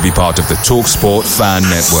proud to be part of the TalkSport Fan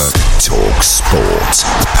Network. TalkSport.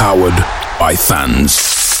 Powered by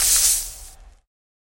fans.